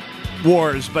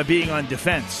wars by being on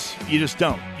defense. You just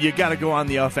don't. You got to go on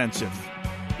the offensive.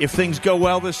 If things go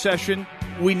well this session,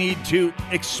 we need to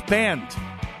expand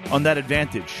on that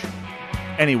advantage.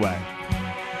 Anyway.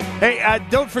 Hey,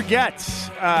 don't forget,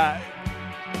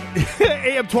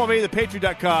 AM1280,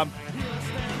 thepatriot.com.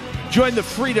 Join the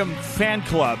Freedom Fan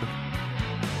Club.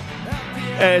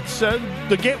 It's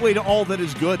the gateway to all that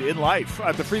is good in life.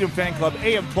 The Freedom Fan Club,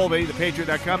 AM1280,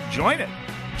 thepatriot.com. Join it.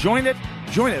 Join it.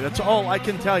 Join it. That's all I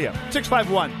can tell you.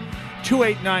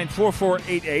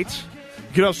 651-289-4488.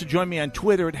 You can also join me on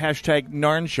Twitter at hashtag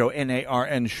NARN Show,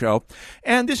 N-A-R-N Show.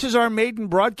 And this is our maiden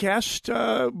broadcast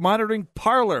monitoring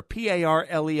Parler,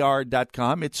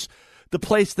 Parler.com. It's the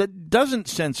place that doesn't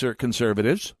censor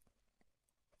conservatives.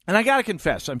 And I got to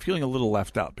confess, I'm feeling a little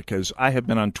left out because I have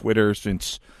been on Twitter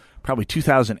since probably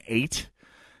 2008.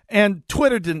 And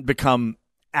Twitter didn't become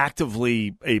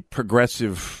actively a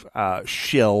progressive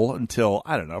shill until,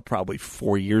 I don't know, probably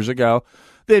 4 years ago.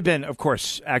 They've been, of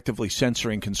course, actively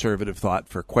censoring conservative thought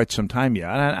for quite some time,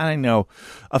 yeah. And I know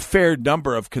a fair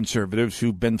number of conservatives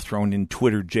who've been thrown in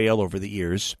Twitter jail over the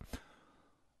years.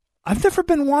 I've never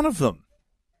been one of them,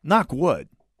 knock wood.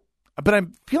 But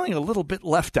I'm feeling a little bit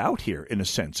left out here, in a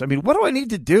sense. I mean, what do I need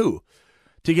to do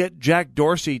to get Jack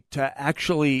Dorsey to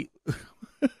actually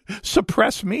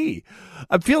suppress me?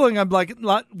 I'm feeling I'm like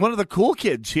one of the cool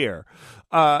kids here.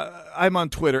 I'm on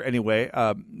Twitter anyway,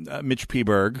 Mitch P.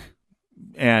 Berg.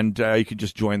 And you can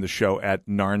just join the show at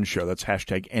NARN Show. That's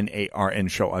hashtag N-A-R-N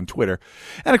Show on Twitter.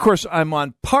 And, of course, I'm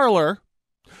on Parler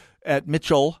at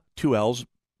Mitchell, 2 L's,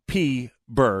 P.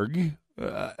 Berg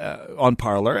on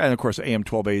Parler. And, of course,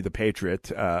 AM1280, The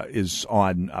Patriot, is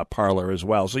on Parler as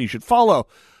well. So you should follow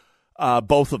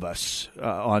both of us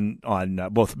on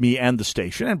both me and the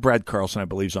station. And Brad Carlson, I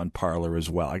believe, is on Parler as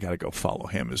well. I got to go follow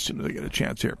him as soon as I get a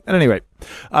chance here. At any rate,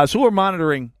 so we're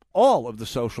monitoring all of the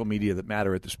social media that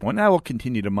matter at this point. And I will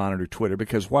continue to monitor Twitter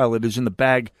because while it is in the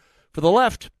bag for the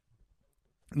left,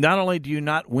 not only do you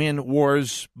not win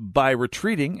wars by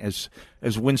retreating, as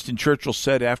Winston Churchill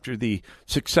said after the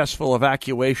successful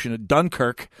evacuation at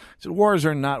Dunkirk, he said wars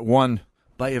are not won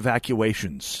by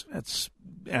evacuations. That's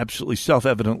absolutely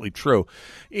self-evidently true.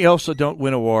 You also don't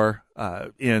win a war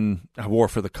in a war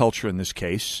for the culture in this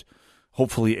case.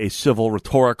 Hopefully a civil,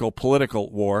 rhetorical, political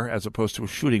war as opposed to a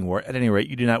shooting war. At any rate,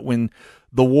 you do not win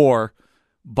the war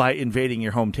by invading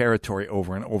your home territory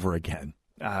over and over again.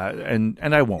 And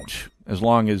I won't, as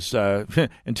long as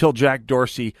until Jack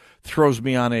Dorsey throws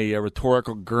me on a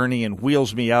rhetorical gurney and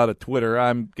wheels me out of Twitter,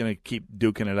 I'm going to keep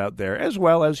duking it out there as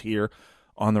well as here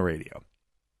on the radio.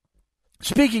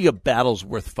 Speaking of battles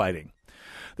worth fighting,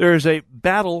 there is a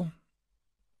battle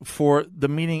for the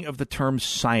meaning of the term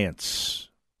science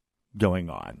going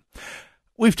on.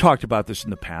 We've talked about this in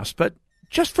the past, but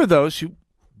just for those who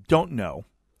don't know,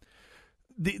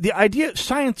 the idea,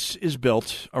 science is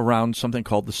built around something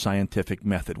called the scientific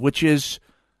method, which is,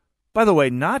 by the way,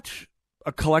 not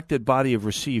a collected body of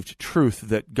received truth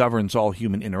that governs all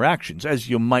human interactions, as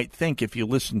you might think if you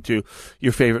listen to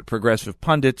your favorite progressive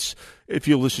pundits, if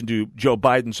you listen to Joe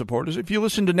Biden supporters, if you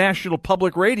listen to National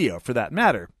Public Radio, for that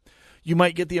matter. You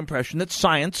might get the impression that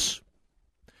science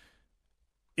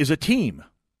is a team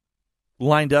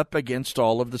lined up against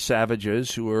all of the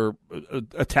savages who are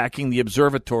attacking the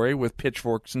observatory with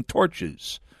pitchforks and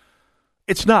torches.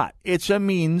 It's not. It's a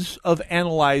means of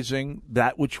analyzing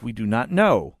that which we do not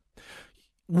know.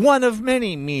 One of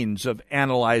many means of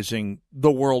analyzing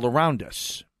the world around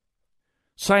us.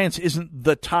 Science isn't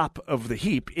the top of the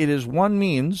heap. It is one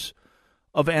means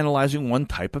of analyzing one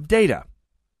type of data.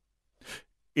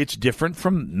 It's different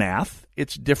from math.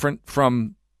 It's different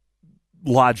from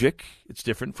logic. It's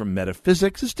different from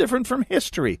metaphysics. It's different from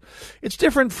history. It's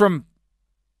different from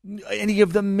any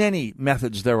of the many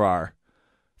methods there are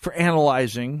for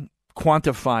analyzing,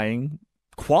 quantifying,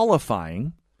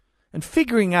 qualifying, and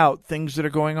figuring out things that are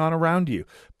going on around you,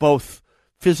 both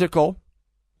physical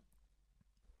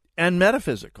and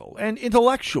metaphysical and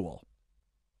intellectual.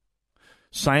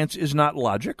 Science is not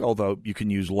logic, although you can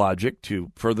use logic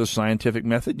to further scientific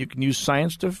method. You can use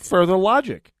science to further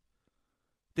logic.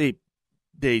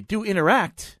 They do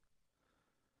interact,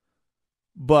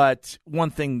 but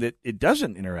one thing that it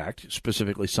doesn't interact,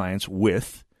 specifically science,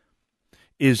 with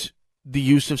is the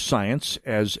use of science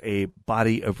as a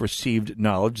body of received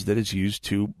knowledge that is used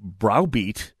to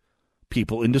browbeat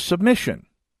people into submission.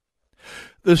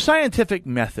 The scientific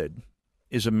method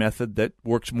is a method that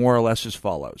works more or less as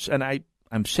follows, and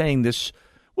I'm saying this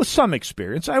with some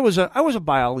experience. I was a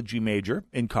biology major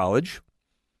in college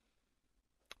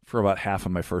for about half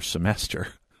of my first semester.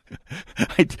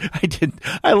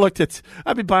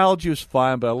 Biology was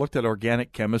fine, but I looked at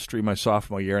organic chemistry my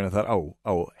sophomore year and I thought,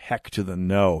 oh, heck to the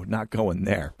no, not going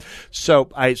there. So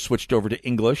I switched over to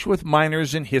English with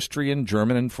minors in history and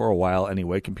German and for a while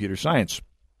anyway, computer science.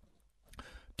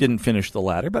 Didn't finish the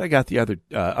latter, but I got the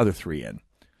other three in.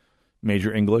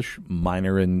 Major English,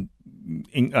 minor in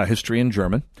history and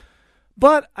German.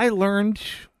 But I learned,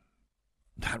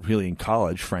 not really in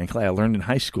college, frankly, I learned in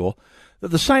high school, that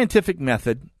the scientific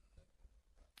method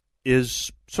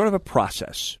is sort of a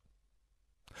process.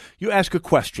 You ask a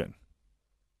question.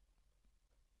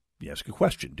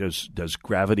 Does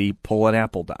gravity pull an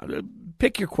apple down?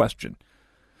 Pick your question.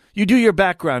 You do your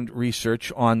background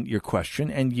research on your question,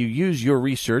 and you use your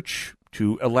research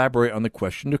to elaborate on the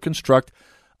question to construct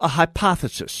a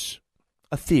hypothesis,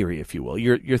 a theory, if you will,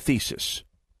 your thesis.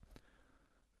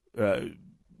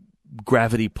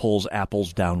 Gravity pulls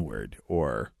apples downward,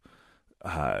 or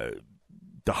the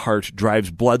heart drives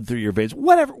blood through your veins,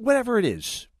 whatever it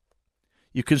is.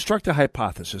 You construct a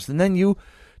hypothesis, and then you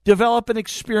develop an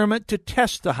experiment to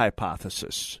test the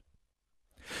hypothesis.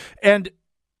 And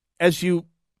as you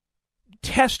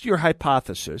test your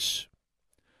hypothesis,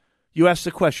 you ask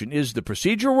the question, is the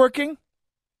procedure working?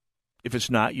 If it's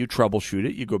not, you troubleshoot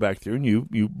it. You go back through and you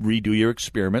redo your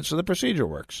experiment so the procedure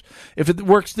works. If it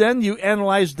works, then you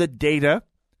analyze the data.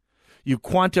 You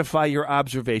quantify your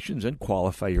observations and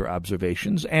qualify your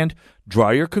observations and draw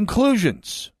your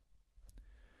conclusions.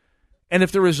 And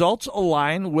if the results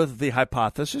align with the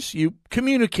hypothesis, you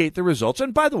communicate the results.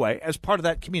 And by the way, as part of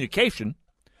that communication,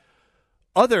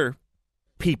 other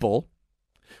people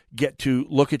get to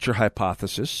look at your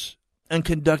hypothesis and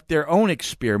conduct their own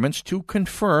experiments to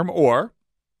confirm or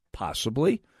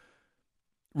possibly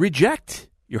reject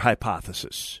your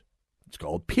hypothesis. It's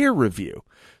called peer review,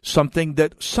 something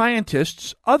that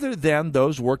scientists, other than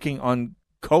those working on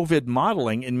COVID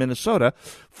modeling in Minnesota,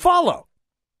 follow.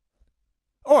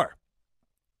 Or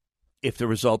if the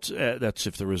results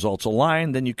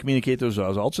align, then you communicate those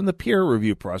results, and the peer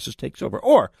review process takes over.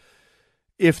 Or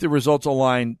if the results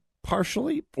align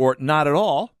partially or not at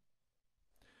all,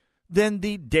 then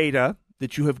the data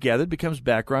that you have gathered becomes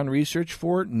background research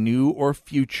for new or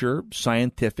future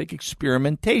scientific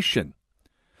experimentation,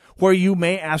 where you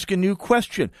may ask a new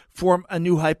question, form a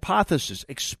new hypothesis,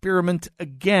 experiment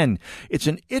again. It's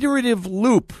an iterative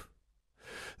loop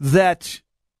that,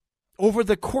 over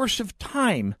the course of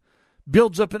time,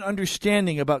 builds up an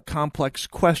understanding about complex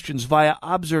questions via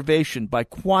observation, by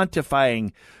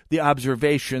quantifying the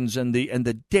observations and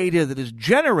the data that is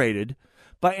generated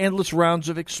by endless rounds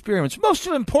of experiments. Most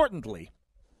importantly,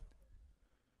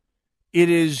 it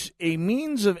is a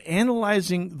means of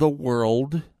analyzing the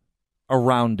world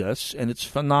around us and its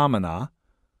phenomena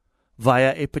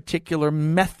via a particular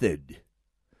method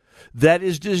that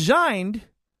is designed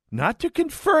not to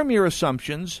confirm your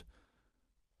assumptions,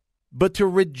 but to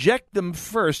reject them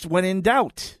first when in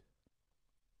doubt.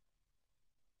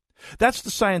 That's the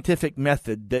scientific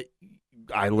method that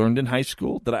I learned in high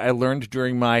school, that I learned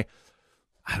during my,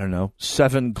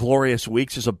 7 glorious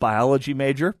weeks as a biology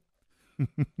major.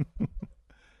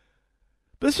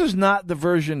 This is not the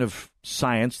version of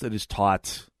science that is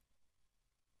taught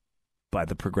by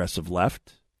the progressive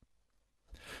left.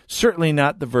 Certainly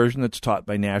not the version that's taught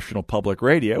by National Public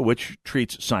Radio, which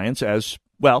treats science as,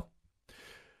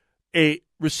 a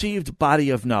received body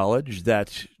of knowledge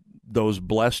that those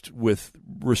blessed with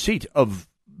receipt of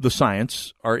the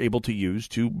science are able to use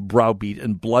to browbeat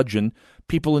and bludgeon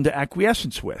people into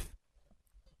acquiescence with.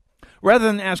 Rather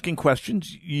than asking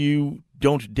questions, you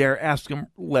don't dare ask them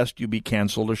lest you be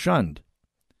canceled or shunned.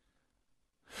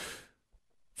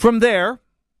 From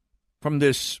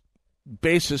this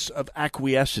basis of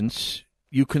acquiescence,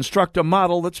 you construct a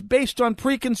model that's based on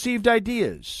preconceived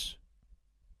ideas.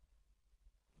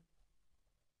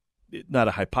 Not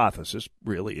a hypothesis,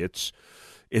 really. It's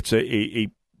a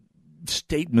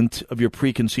statement of your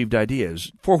preconceived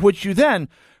ideas, for which you then,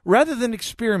 rather than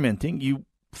experimenting, you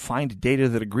find data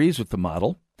that agrees with the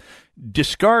model,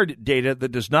 discard data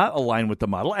that does not align with the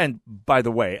model, and, by the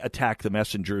way, attack the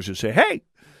messengers who say, hey,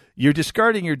 you're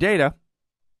discarding your data.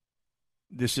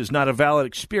 This is not a valid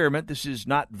experiment. This is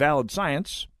not valid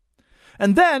science.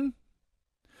 And then,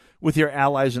 with your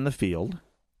allies in the field,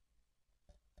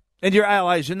 and your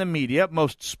allies in the media,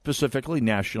 most specifically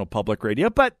National Public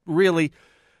Radio, but really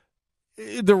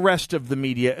the rest of the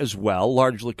media as well,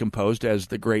 largely composed, as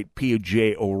the great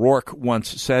P.J. O'Rourke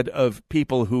once said, of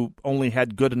people who only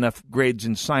had good enough grades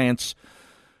in science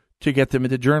to get them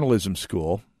into journalism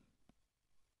school.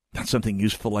 Not something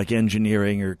useful like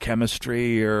engineering or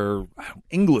chemistry or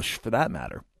English, for that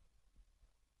matter.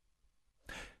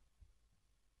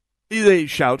 They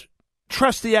shout,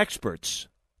 trust the experts.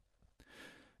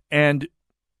 And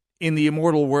in the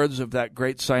immortal words of that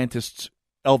great scientist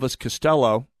Elvis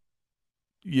Costello,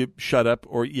 you shut up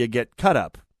or you get cut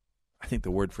up. I think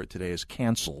the word for it today is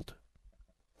canceled.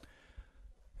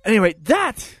 Anyway,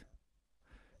 that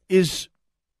is,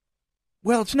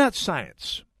 well, it's not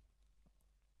science.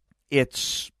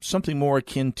 It's something more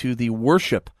akin to the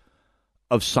worship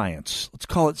of science. Let's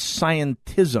call it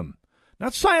scientism.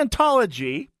 Not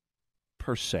Scientology,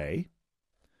 per se,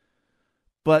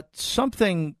 but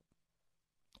something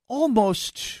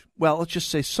almost, well, let's just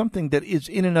say something that is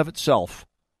in and of itself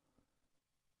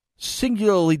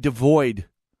singularly devoid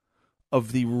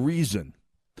of the reason,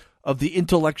 of the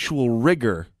intellectual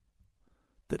rigor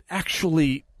that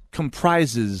actually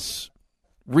comprises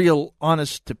real,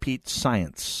 honest-to-Pete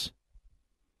science.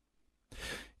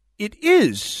 It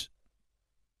is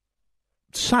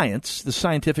science, the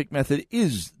scientific method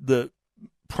is the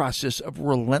process of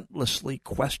relentlessly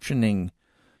questioning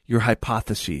your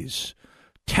hypotheses,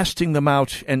 testing them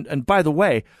out, and by the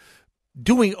way,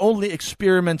 doing only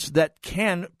experiments that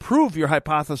can prove your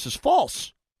hypothesis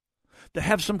false, that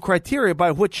have some criteria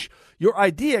by which your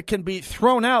idea can be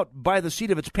thrown out by the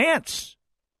seat of its pants.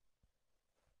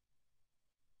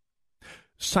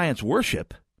 Science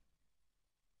worship,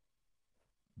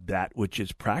 that which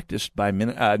is practiced by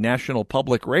National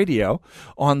Public Radio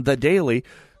on the daily,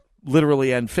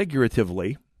 literally and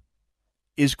figuratively,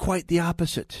 is quite the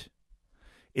opposite.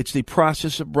 It's the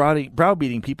process of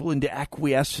browbeating people into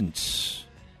acquiescence.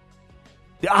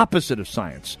 The opposite of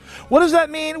science. What does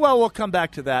that mean? Well, we'll come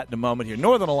back to that in a moment here.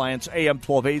 Northern Alliance, AM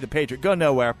 1280, The Patriot. Go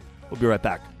nowhere. We'll be right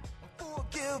back.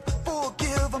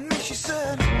 Forgive me, she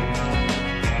said. Forgive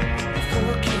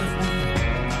me.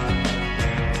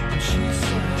 She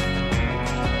said.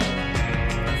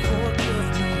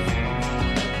 Forgive me.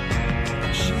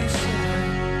 She said.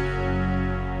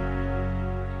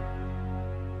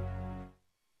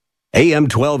 AM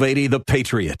 1280, The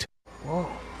Patriot. Whoa.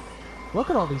 Look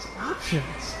at all these options.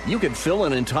 You could fill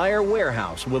an entire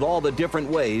warehouse with all the different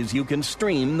ways you can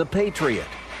stream The Patriot.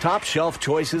 Top shelf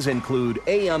choices include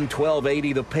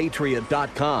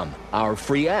AM1280thepatriot.com, our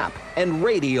free app, and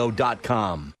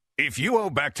radio.com. If you owe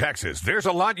back taxes, there's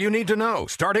a lot you need to know,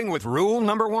 starting with rule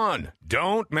number 1.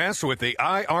 Don't mess with the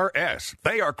IRS.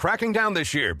 They are cracking down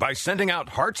this year by sending out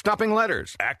heart-stopping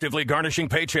letters, actively garnishing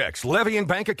paychecks, levying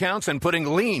bank accounts, and putting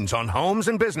liens on homes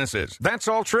and businesses. That's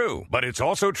all true, but it's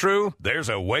also true there's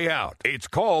a way out. It's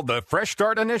called the Fresh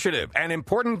Start Initiative, an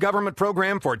important government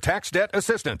program for tax debt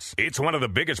assistance. It's one of the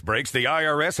biggest breaks the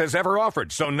IRS has ever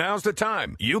offered, so now's the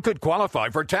time. You could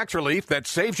qualify for tax relief that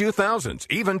saves you thousands,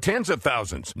 even tens of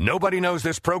thousands. Nobody knows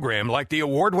this program like the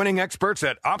award-winning experts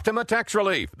at Optima Tax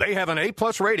Relief. They have an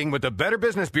A-plus rating with the Better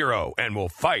Business Bureau and will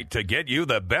fight to get you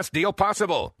the best deal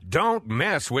possible. Don't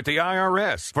mess with the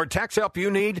IRS. For tax help you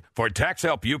need, for tax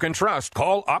help you can trust,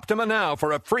 call Optima now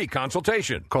for a free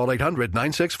consultation. Call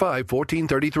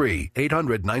 800-965-1433.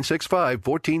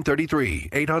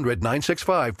 800-965-1433.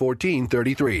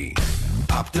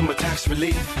 800-965-1433. Optima Tax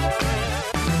Relief.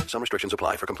 Some restrictions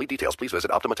apply. For complete details, please visit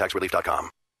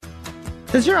OptimaTaxRelief.com.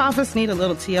 Does your office need a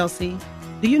little TLC?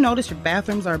 Do you notice your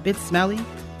bathrooms are a bit smelly?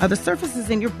 Are the surfaces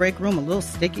in your break room a little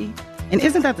sticky? And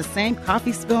isn't that the same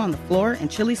coffee spill on the floor and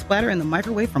chili splatter in the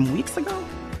microwave from weeks ago?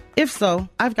 If so,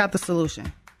 I've got the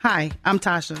solution. Hi, I'm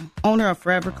Tasha, owner of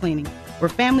Forever Cleaning. We're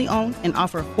family-owned and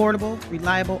offer affordable,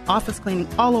 reliable office cleaning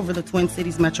all over the Twin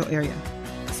Cities metro area.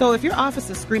 So if your office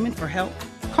is screaming for help,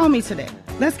 call me today.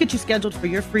 Let's get you scheduled for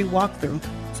your free walkthrough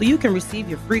so you can receive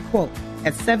your free quote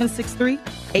at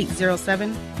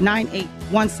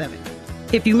 763-807-9817.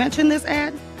 If you mention this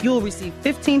ad, you'll receive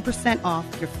 15% off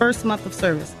your first month of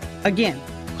service. Again,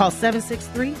 call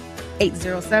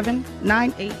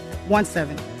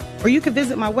 763-807-9817. Or you can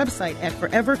visit my website at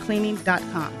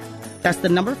forevercleaning.com. That's the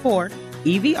number 4,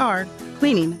 EVR,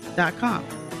 cleaning.com.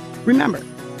 Remember,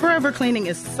 Forever Cleaning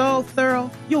is so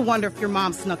thorough, you'll wonder if your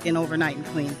mom snuck in overnight and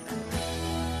cleaned.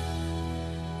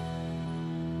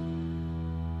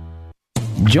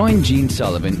 Join Gene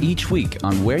Sullivan each week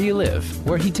on Where You Live,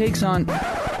 where he takes on...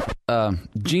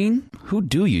 Gene, who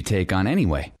do you take on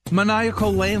anyway?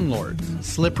 Maniacal landlords,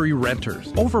 slippery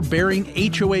renters, overbearing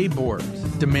HOA boards,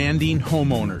 demanding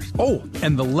homeowners. Oh,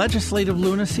 and the legislative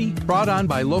lunacy brought on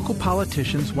by local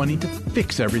politicians wanting to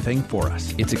fix everything for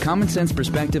us. It's a common sense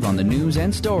perspective on the news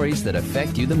and stories that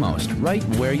affect you the most, right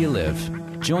where you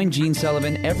live. Join Gene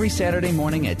Sullivan every Saturday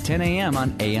morning at 10 a.m.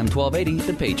 on AM 1280,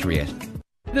 The Patriot.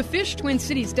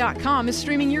 TheFishTwinCities.com is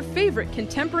streaming your favorite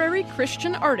contemporary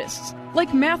Christian artists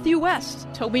like Matthew West,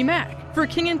 Toby Mac, For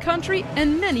King and Country,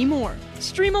 and many more.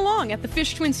 Stream along at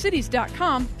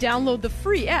TheFishTwinCities.com, download the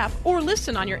free app, or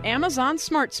listen on your Amazon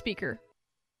smart speaker.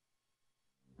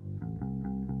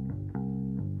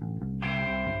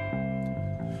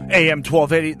 AM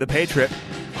 1280, The Patriot.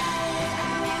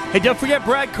 Hey, don't forget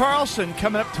Brad Carlson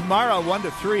coming up tomorrow, 1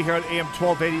 to 3 here at AM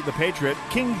 1280, The Patriot.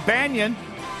 King Banyan,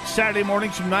 Saturday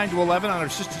mornings from 9 to 11 on our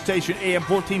sister station, AM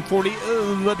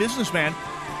 1440, The Businessman,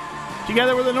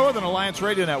 together with the Northern Alliance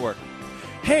Radio Network.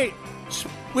 Hey,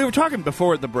 we were talking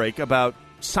before at the break about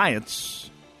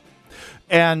science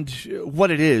and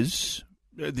what it is,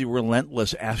 the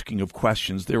relentless asking of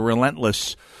questions, the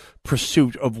relentless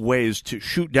pursuit of ways to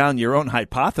shoot down your own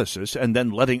hypothesis and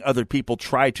then letting other people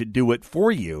try to do it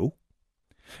for you,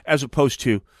 as opposed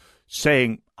to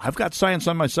saying, I've got science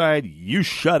on my side, you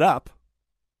shut up,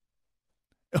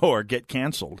 or get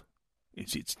canceled.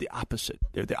 It's the opposite.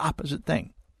 They're the opposite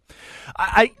thing.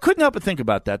 I couldn't help but think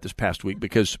about that this past week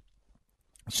because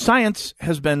science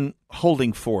has been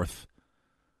holding forth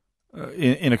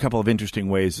in a couple of interesting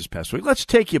ways this past week. Let's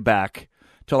take you back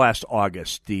to last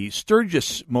August. The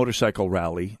Sturgis motorcycle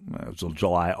rally, it was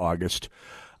July, August,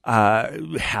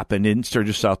 happened in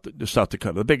Sturgis, South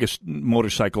Dakota, the biggest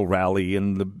motorcycle rally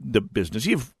in the business.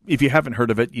 If you haven't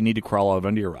heard of it, you need to crawl out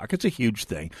under your rock. It's a huge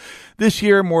thing. This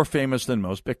year, more famous than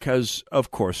most because,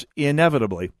 of course,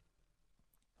 inevitably,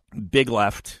 Big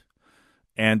Left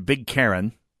and Big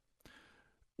Karen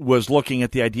was looking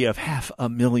at the idea of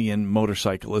 500,000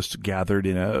 motorcyclists gathered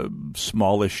in a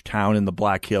smallish town in the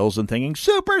Black Hills and thinking,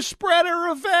 super spreader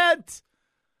event!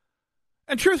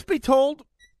 And truth be told,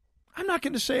 I'm not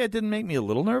going to say it didn't make me a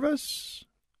little nervous.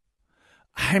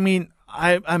 I mean,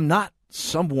 I'm not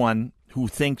someone who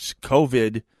thinks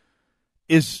COVID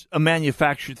is a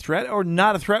manufactured threat or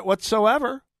not a threat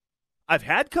whatsoever. I've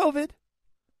had COVID.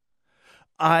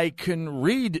 I can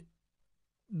read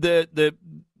the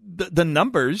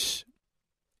numbers,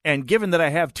 and given that I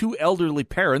have two elderly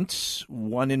parents,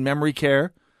 one in memory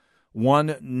care,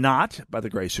 one not, by the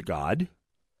grace of God,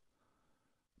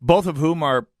 both of whom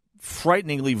are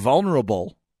frighteningly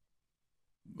vulnerable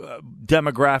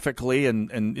demographically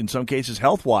and in some cases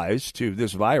health-wise to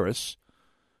this virus,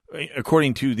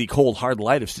 according to the cold, hard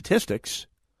light of statistics,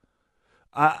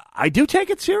 I do take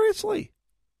it seriously.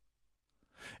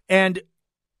 And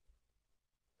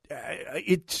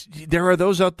there are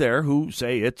those out there who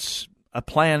say it's a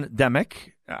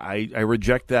pandemic. I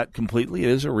reject that completely. It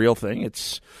is a real thing.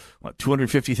 It's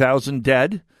 250,000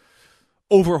 dead,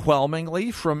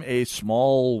 overwhelmingly from a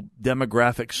small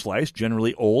demographic slice,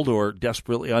 generally old or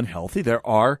desperately unhealthy. There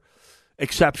are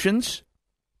exceptions.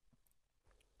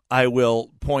 I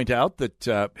will point out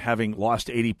that having lost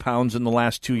 80 pounds in the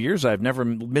last 2 years, I've never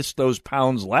missed those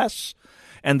pounds less,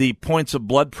 and the points of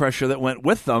blood pressure that went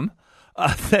with them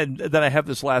than I have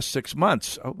this last 6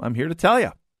 months. Oh, I'm here to tell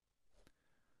you.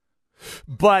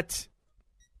 But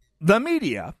the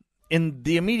media, in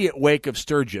the immediate wake of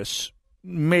Sturgis,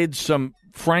 made some,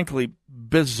 frankly,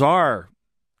 bizarre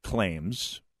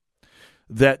claims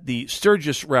that the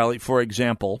Sturgis rally, for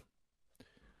example,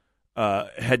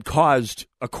 had caused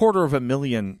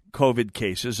 250,000 COVID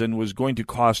cases and was going to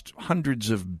cost hundreds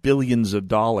of billions of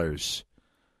dollars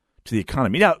to the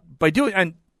economy. Now,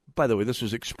 and by the way, this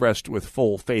was expressed with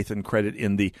full faith and credit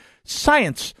in the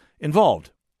science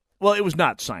involved. Well, it was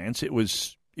not science. It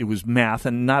was math,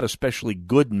 and not especially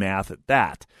good math at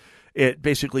that. It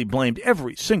basically blamed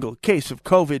every single case of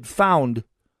COVID found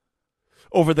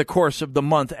over the course of the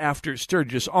month after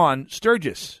Sturgis on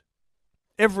Sturgis.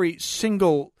 Every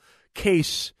single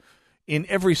case in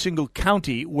every single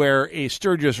county where a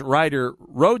Sturgis rider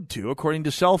rode to, according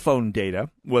to cell phone data,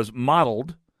 was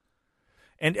modeled,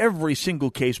 and every single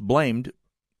case blamed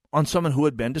on someone who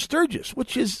had been to Sturgis,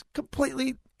 which is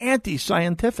completely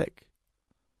anti-scientific.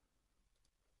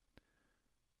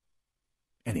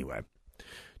 Anyway,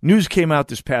 news came out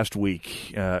this past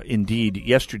week, indeed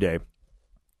yesterday,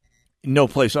 no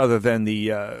place other than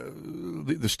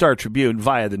the Star Tribune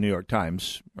via the New York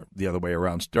Times, or the other way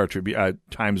around, Star Tribune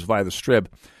Times via the Strib.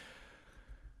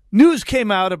 News came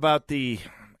out about the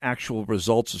actual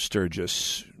results of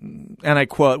Sturgis, and I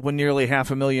quote, when nearly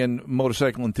 500,000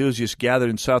 motorcycle enthusiasts gathered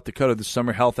in South Dakota this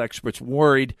summer, health experts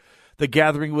worried the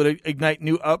gathering would ignite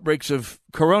new outbreaks of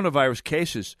coronavirus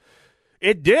cases.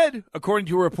 It did, according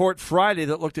to a report Friday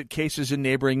that looked at cases in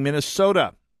neighboring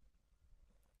Minnesota.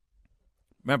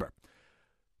 Remember,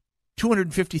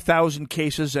 250,000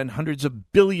 cases and hundreds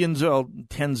of billions,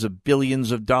 tens of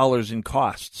billions of dollars in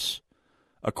costs,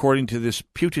 according to this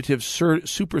putative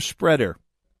super spreader.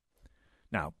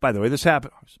 Now, by the way, this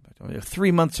happened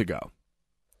 3 months ago.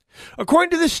 According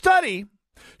to this study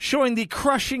showing the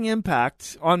crushing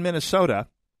impact on Minnesota,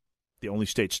 the only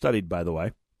state studied, by the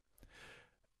way,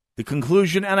 the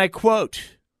conclusion, and I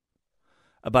quote,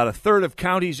 about a third of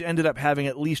counties ended up having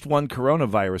at least one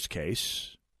coronavirus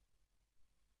case.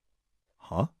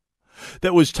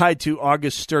 that was tied to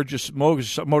August Sturgis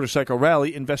motorcycle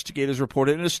rally, investigators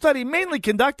reported in a study mainly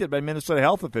conducted by Minnesota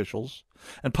health officials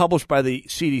and published by the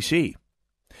CDC.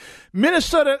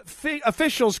 Minnesota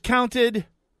officials counted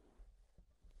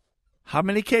how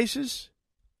many cases?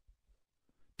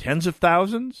 Tens of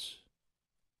thousands?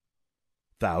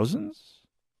 Thousands?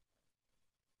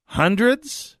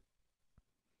 Hundreds?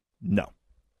 No.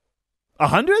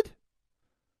 100?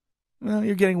 Well,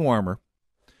 you're getting warmer.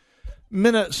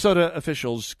 Minnesota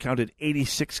officials counted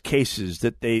 86 cases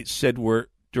that they said were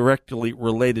directly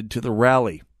related to the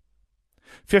rally.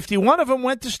 51 of them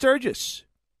went to Sturgis.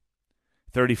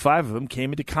 35 of them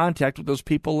came into contact with those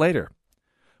people later.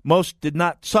 Most did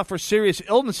not suffer serious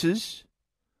illnesses.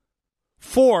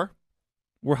 4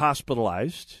 were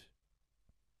hospitalized.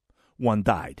 1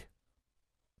 died.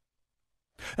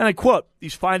 And I quote,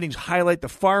 these findings highlight the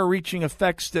far-reaching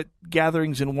effects that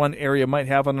gatherings in one area might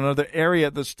have on another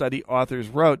area, the study authors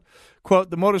wrote.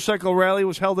 Quote, the motorcycle rally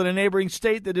was held in a neighboring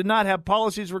state that did not have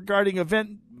policies regarding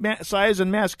event size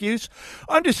and mask use,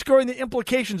 underscoring the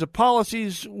implications of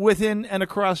policies within and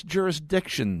across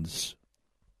jurisdictions.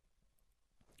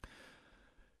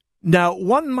 Now,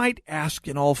 one might ask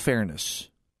in all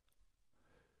fairness,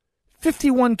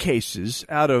 51 cases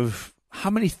out of how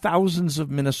many thousands of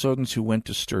Minnesotans who went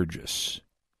to Sturgis?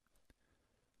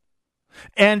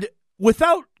 And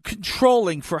without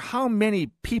controlling for how many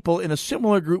people in a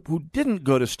similar group who didn't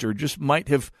go to Sturgis might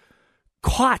have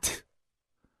caught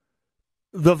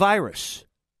the virus.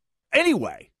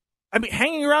 Anyway, I mean,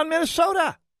 hanging around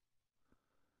Minnesota.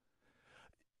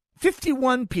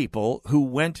 51 people who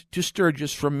went to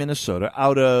Sturgis from Minnesota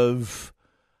out of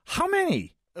how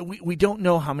many? We don't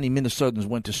know how many Minnesotans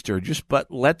went to Sturgis,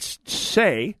 but let's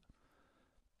say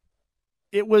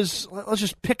it was, let's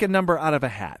just pick a number out of a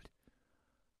hat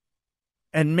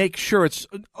and make sure it's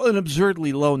an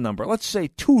absurdly low number. Let's say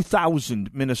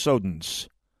 2,000 Minnesotans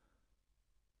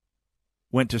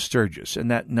went to Sturgis, and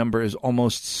that number is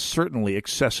almost certainly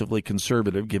excessively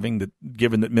conservative, given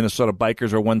that Minnesota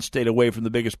bikers are one state away from the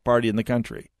biggest party in the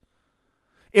country.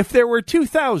 If there were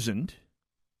 2,000,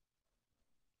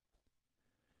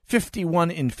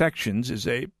 51 infections is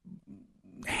a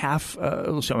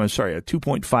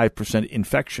 2.5%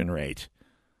 infection rate.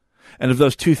 And of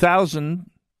those 2,000,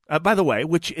 by the way,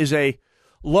 which is a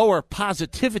lower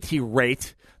positivity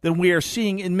rate than we are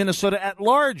seeing in Minnesota at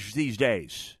large these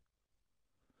days.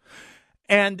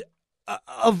 And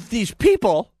of these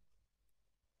people,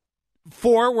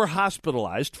 4 were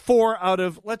hospitalized. 4 out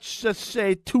of, let's just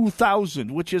say,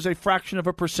 2,000, which is a fraction of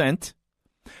a percent.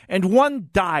 And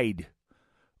 1 died.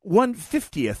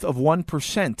 1/50th of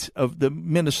 1% of the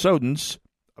Minnesotans,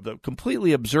 of the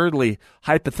completely absurdly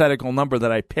hypothetical number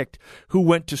that I picked, who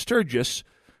went to Sturgis,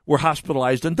 were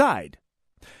hospitalized and died.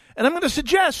 And I'm going to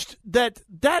suggest that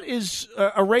that is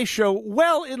a ratio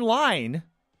well in line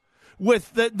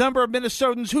with the number of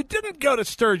Minnesotans who didn't go to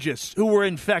Sturgis, who were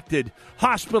infected,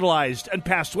 hospitalized, and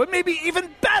passed away. Maybe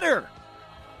even better.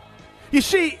 You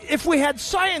see, if we had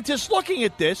scientists looking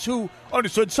at this who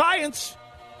understood science,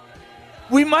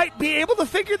 we might be able to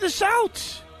figure this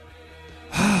out.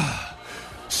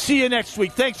 See you next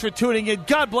week. Thanks for tuning in.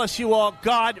 God bless you all.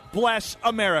 God bless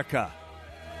America.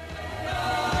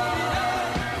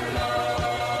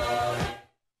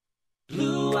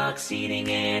 Blue Ox Heating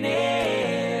and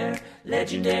Air.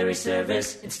 Legendary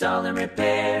service, install and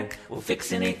repair. We'll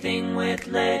fix anything with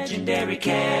legendary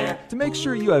care. To make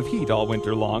sure you have heat all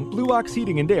winter long, Blue Ox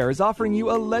Heating and Air is offering you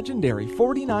a legendary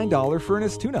 $49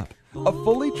 furnace tune-up. A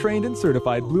fully trained and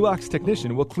certified Blue Ox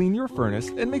technician will clean your furnace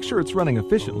and make sure it's running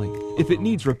efficiently. If it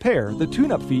needs repair, the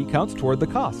tune-up fee counts toward the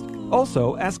cost.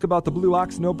 Also, ask about the Blue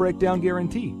Ox no breakdown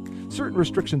guarantee. Certain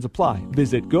restrictions apply.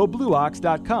 Visit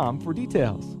goblueox.com for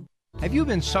details. Have you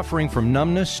been suffering from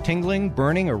numbness, tingling,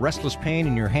 burning, or restless pain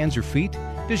in your hands or feet?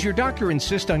 Does your doctor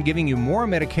insist on giving you more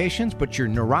medications, but your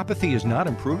neuropathy is not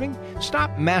improving?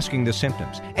 Stop masking the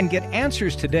symptoms and get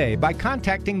answers today by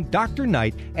contacting Dr.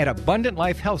 Knight at Abundant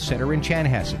Life Health Center in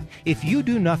Chanhassen. If you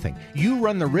do nothing, you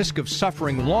run the risk of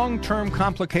suffering long-term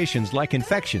complications like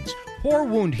infections, poor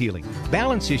wound healing,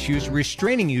 balance issues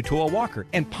restraining you to a walker,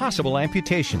 and possible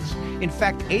amputations. In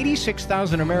fact,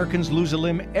 86,000 Americans lose a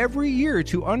limb every year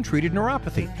to untreated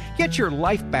neuropathy. Get your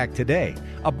life back today.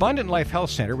 Abundant Life Health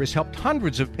Center has helped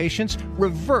hundreds of patients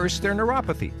reverse their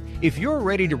neuropathy. If you're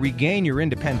ready to regain your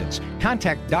independence,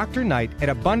 contact Dr. Knight at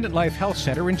Abundant Life Health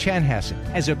Center in Chanhassen.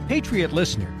 As a Patriot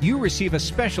listener, you receive a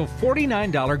special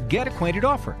 $49 Get Acquainted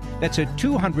offer. That's a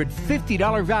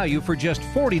 $250 value for just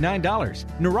 $49.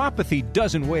 Neuropathy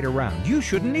doesn't wait around. You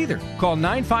shouldn't either. Call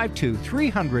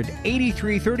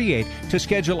 952-300-8338 to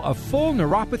schedule a full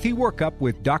neuropathy workup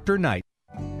with Dr. Knight.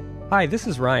 Hi, this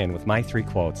is Ryan with My 3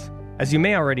 Quotes. As you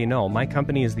may already know, my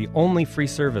company is the only free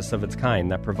service of its kind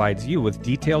that provides you with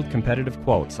detailed competitive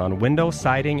quotes on window,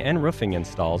 siding, and roofing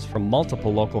installs from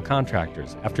multiple local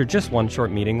contractors after just one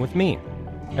short meeting with me.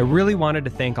 I really wanted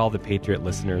to thank all the Patriot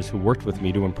listeners who worked with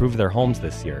me to improve their homes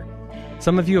this year.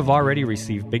 Some of you have already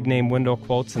received big-name window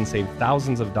quotes and saved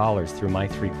thousands of dollars through My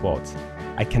 3 Quotes.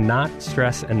 I cannot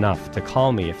stress enough to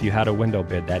call me if you had a window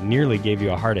bid that nearly gave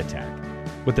you a heart attack.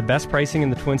 With the best pricing in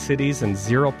the Twin Cities and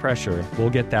zero pressure, we'll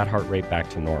get that heart rate back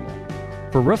to normal.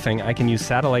 For roofing, I can use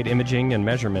satellite imaging and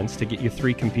measurements to get you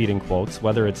 3 competing quotes,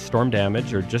 whether it's storm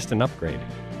damage or just an upgrade.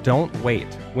 Don't wait.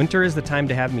 Winter is the time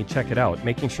to have me check it out,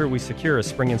 making sure we secure a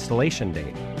spring installation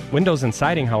date. Windows and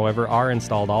siding, however, are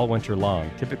installed all winter long,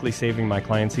 typically saving my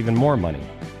clients even more money.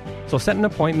 So set an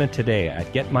appointment today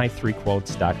at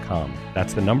getmy3quotes.com.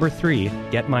 That's the number 3,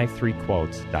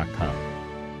 getmy3quotes.com.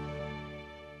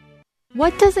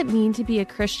 What does it mean to be a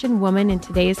Christian woman in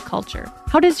today's culture?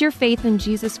 How does your faith in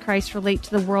Jesus Christ relate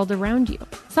to the world around you?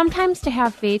 Sometimes to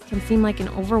have faith can seem like an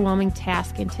overwhelming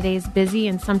task in today's busy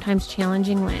and sometimes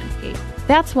challenging landscape.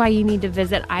 That's why you need to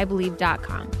visit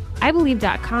ibelieve.com.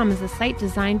 ibelieve.com is a site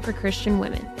designed for Christian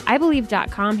women.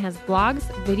 ibelieve.com has blogs,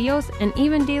 videos, and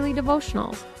even daily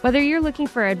devotionals. Whether you're looking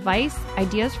for advice,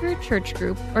 ideas for your church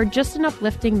group, or just an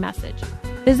uplifting message,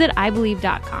 visit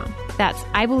ibelieve.com. That's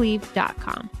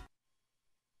ibelieve.com.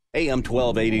 AM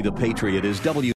 1280, The Patriot is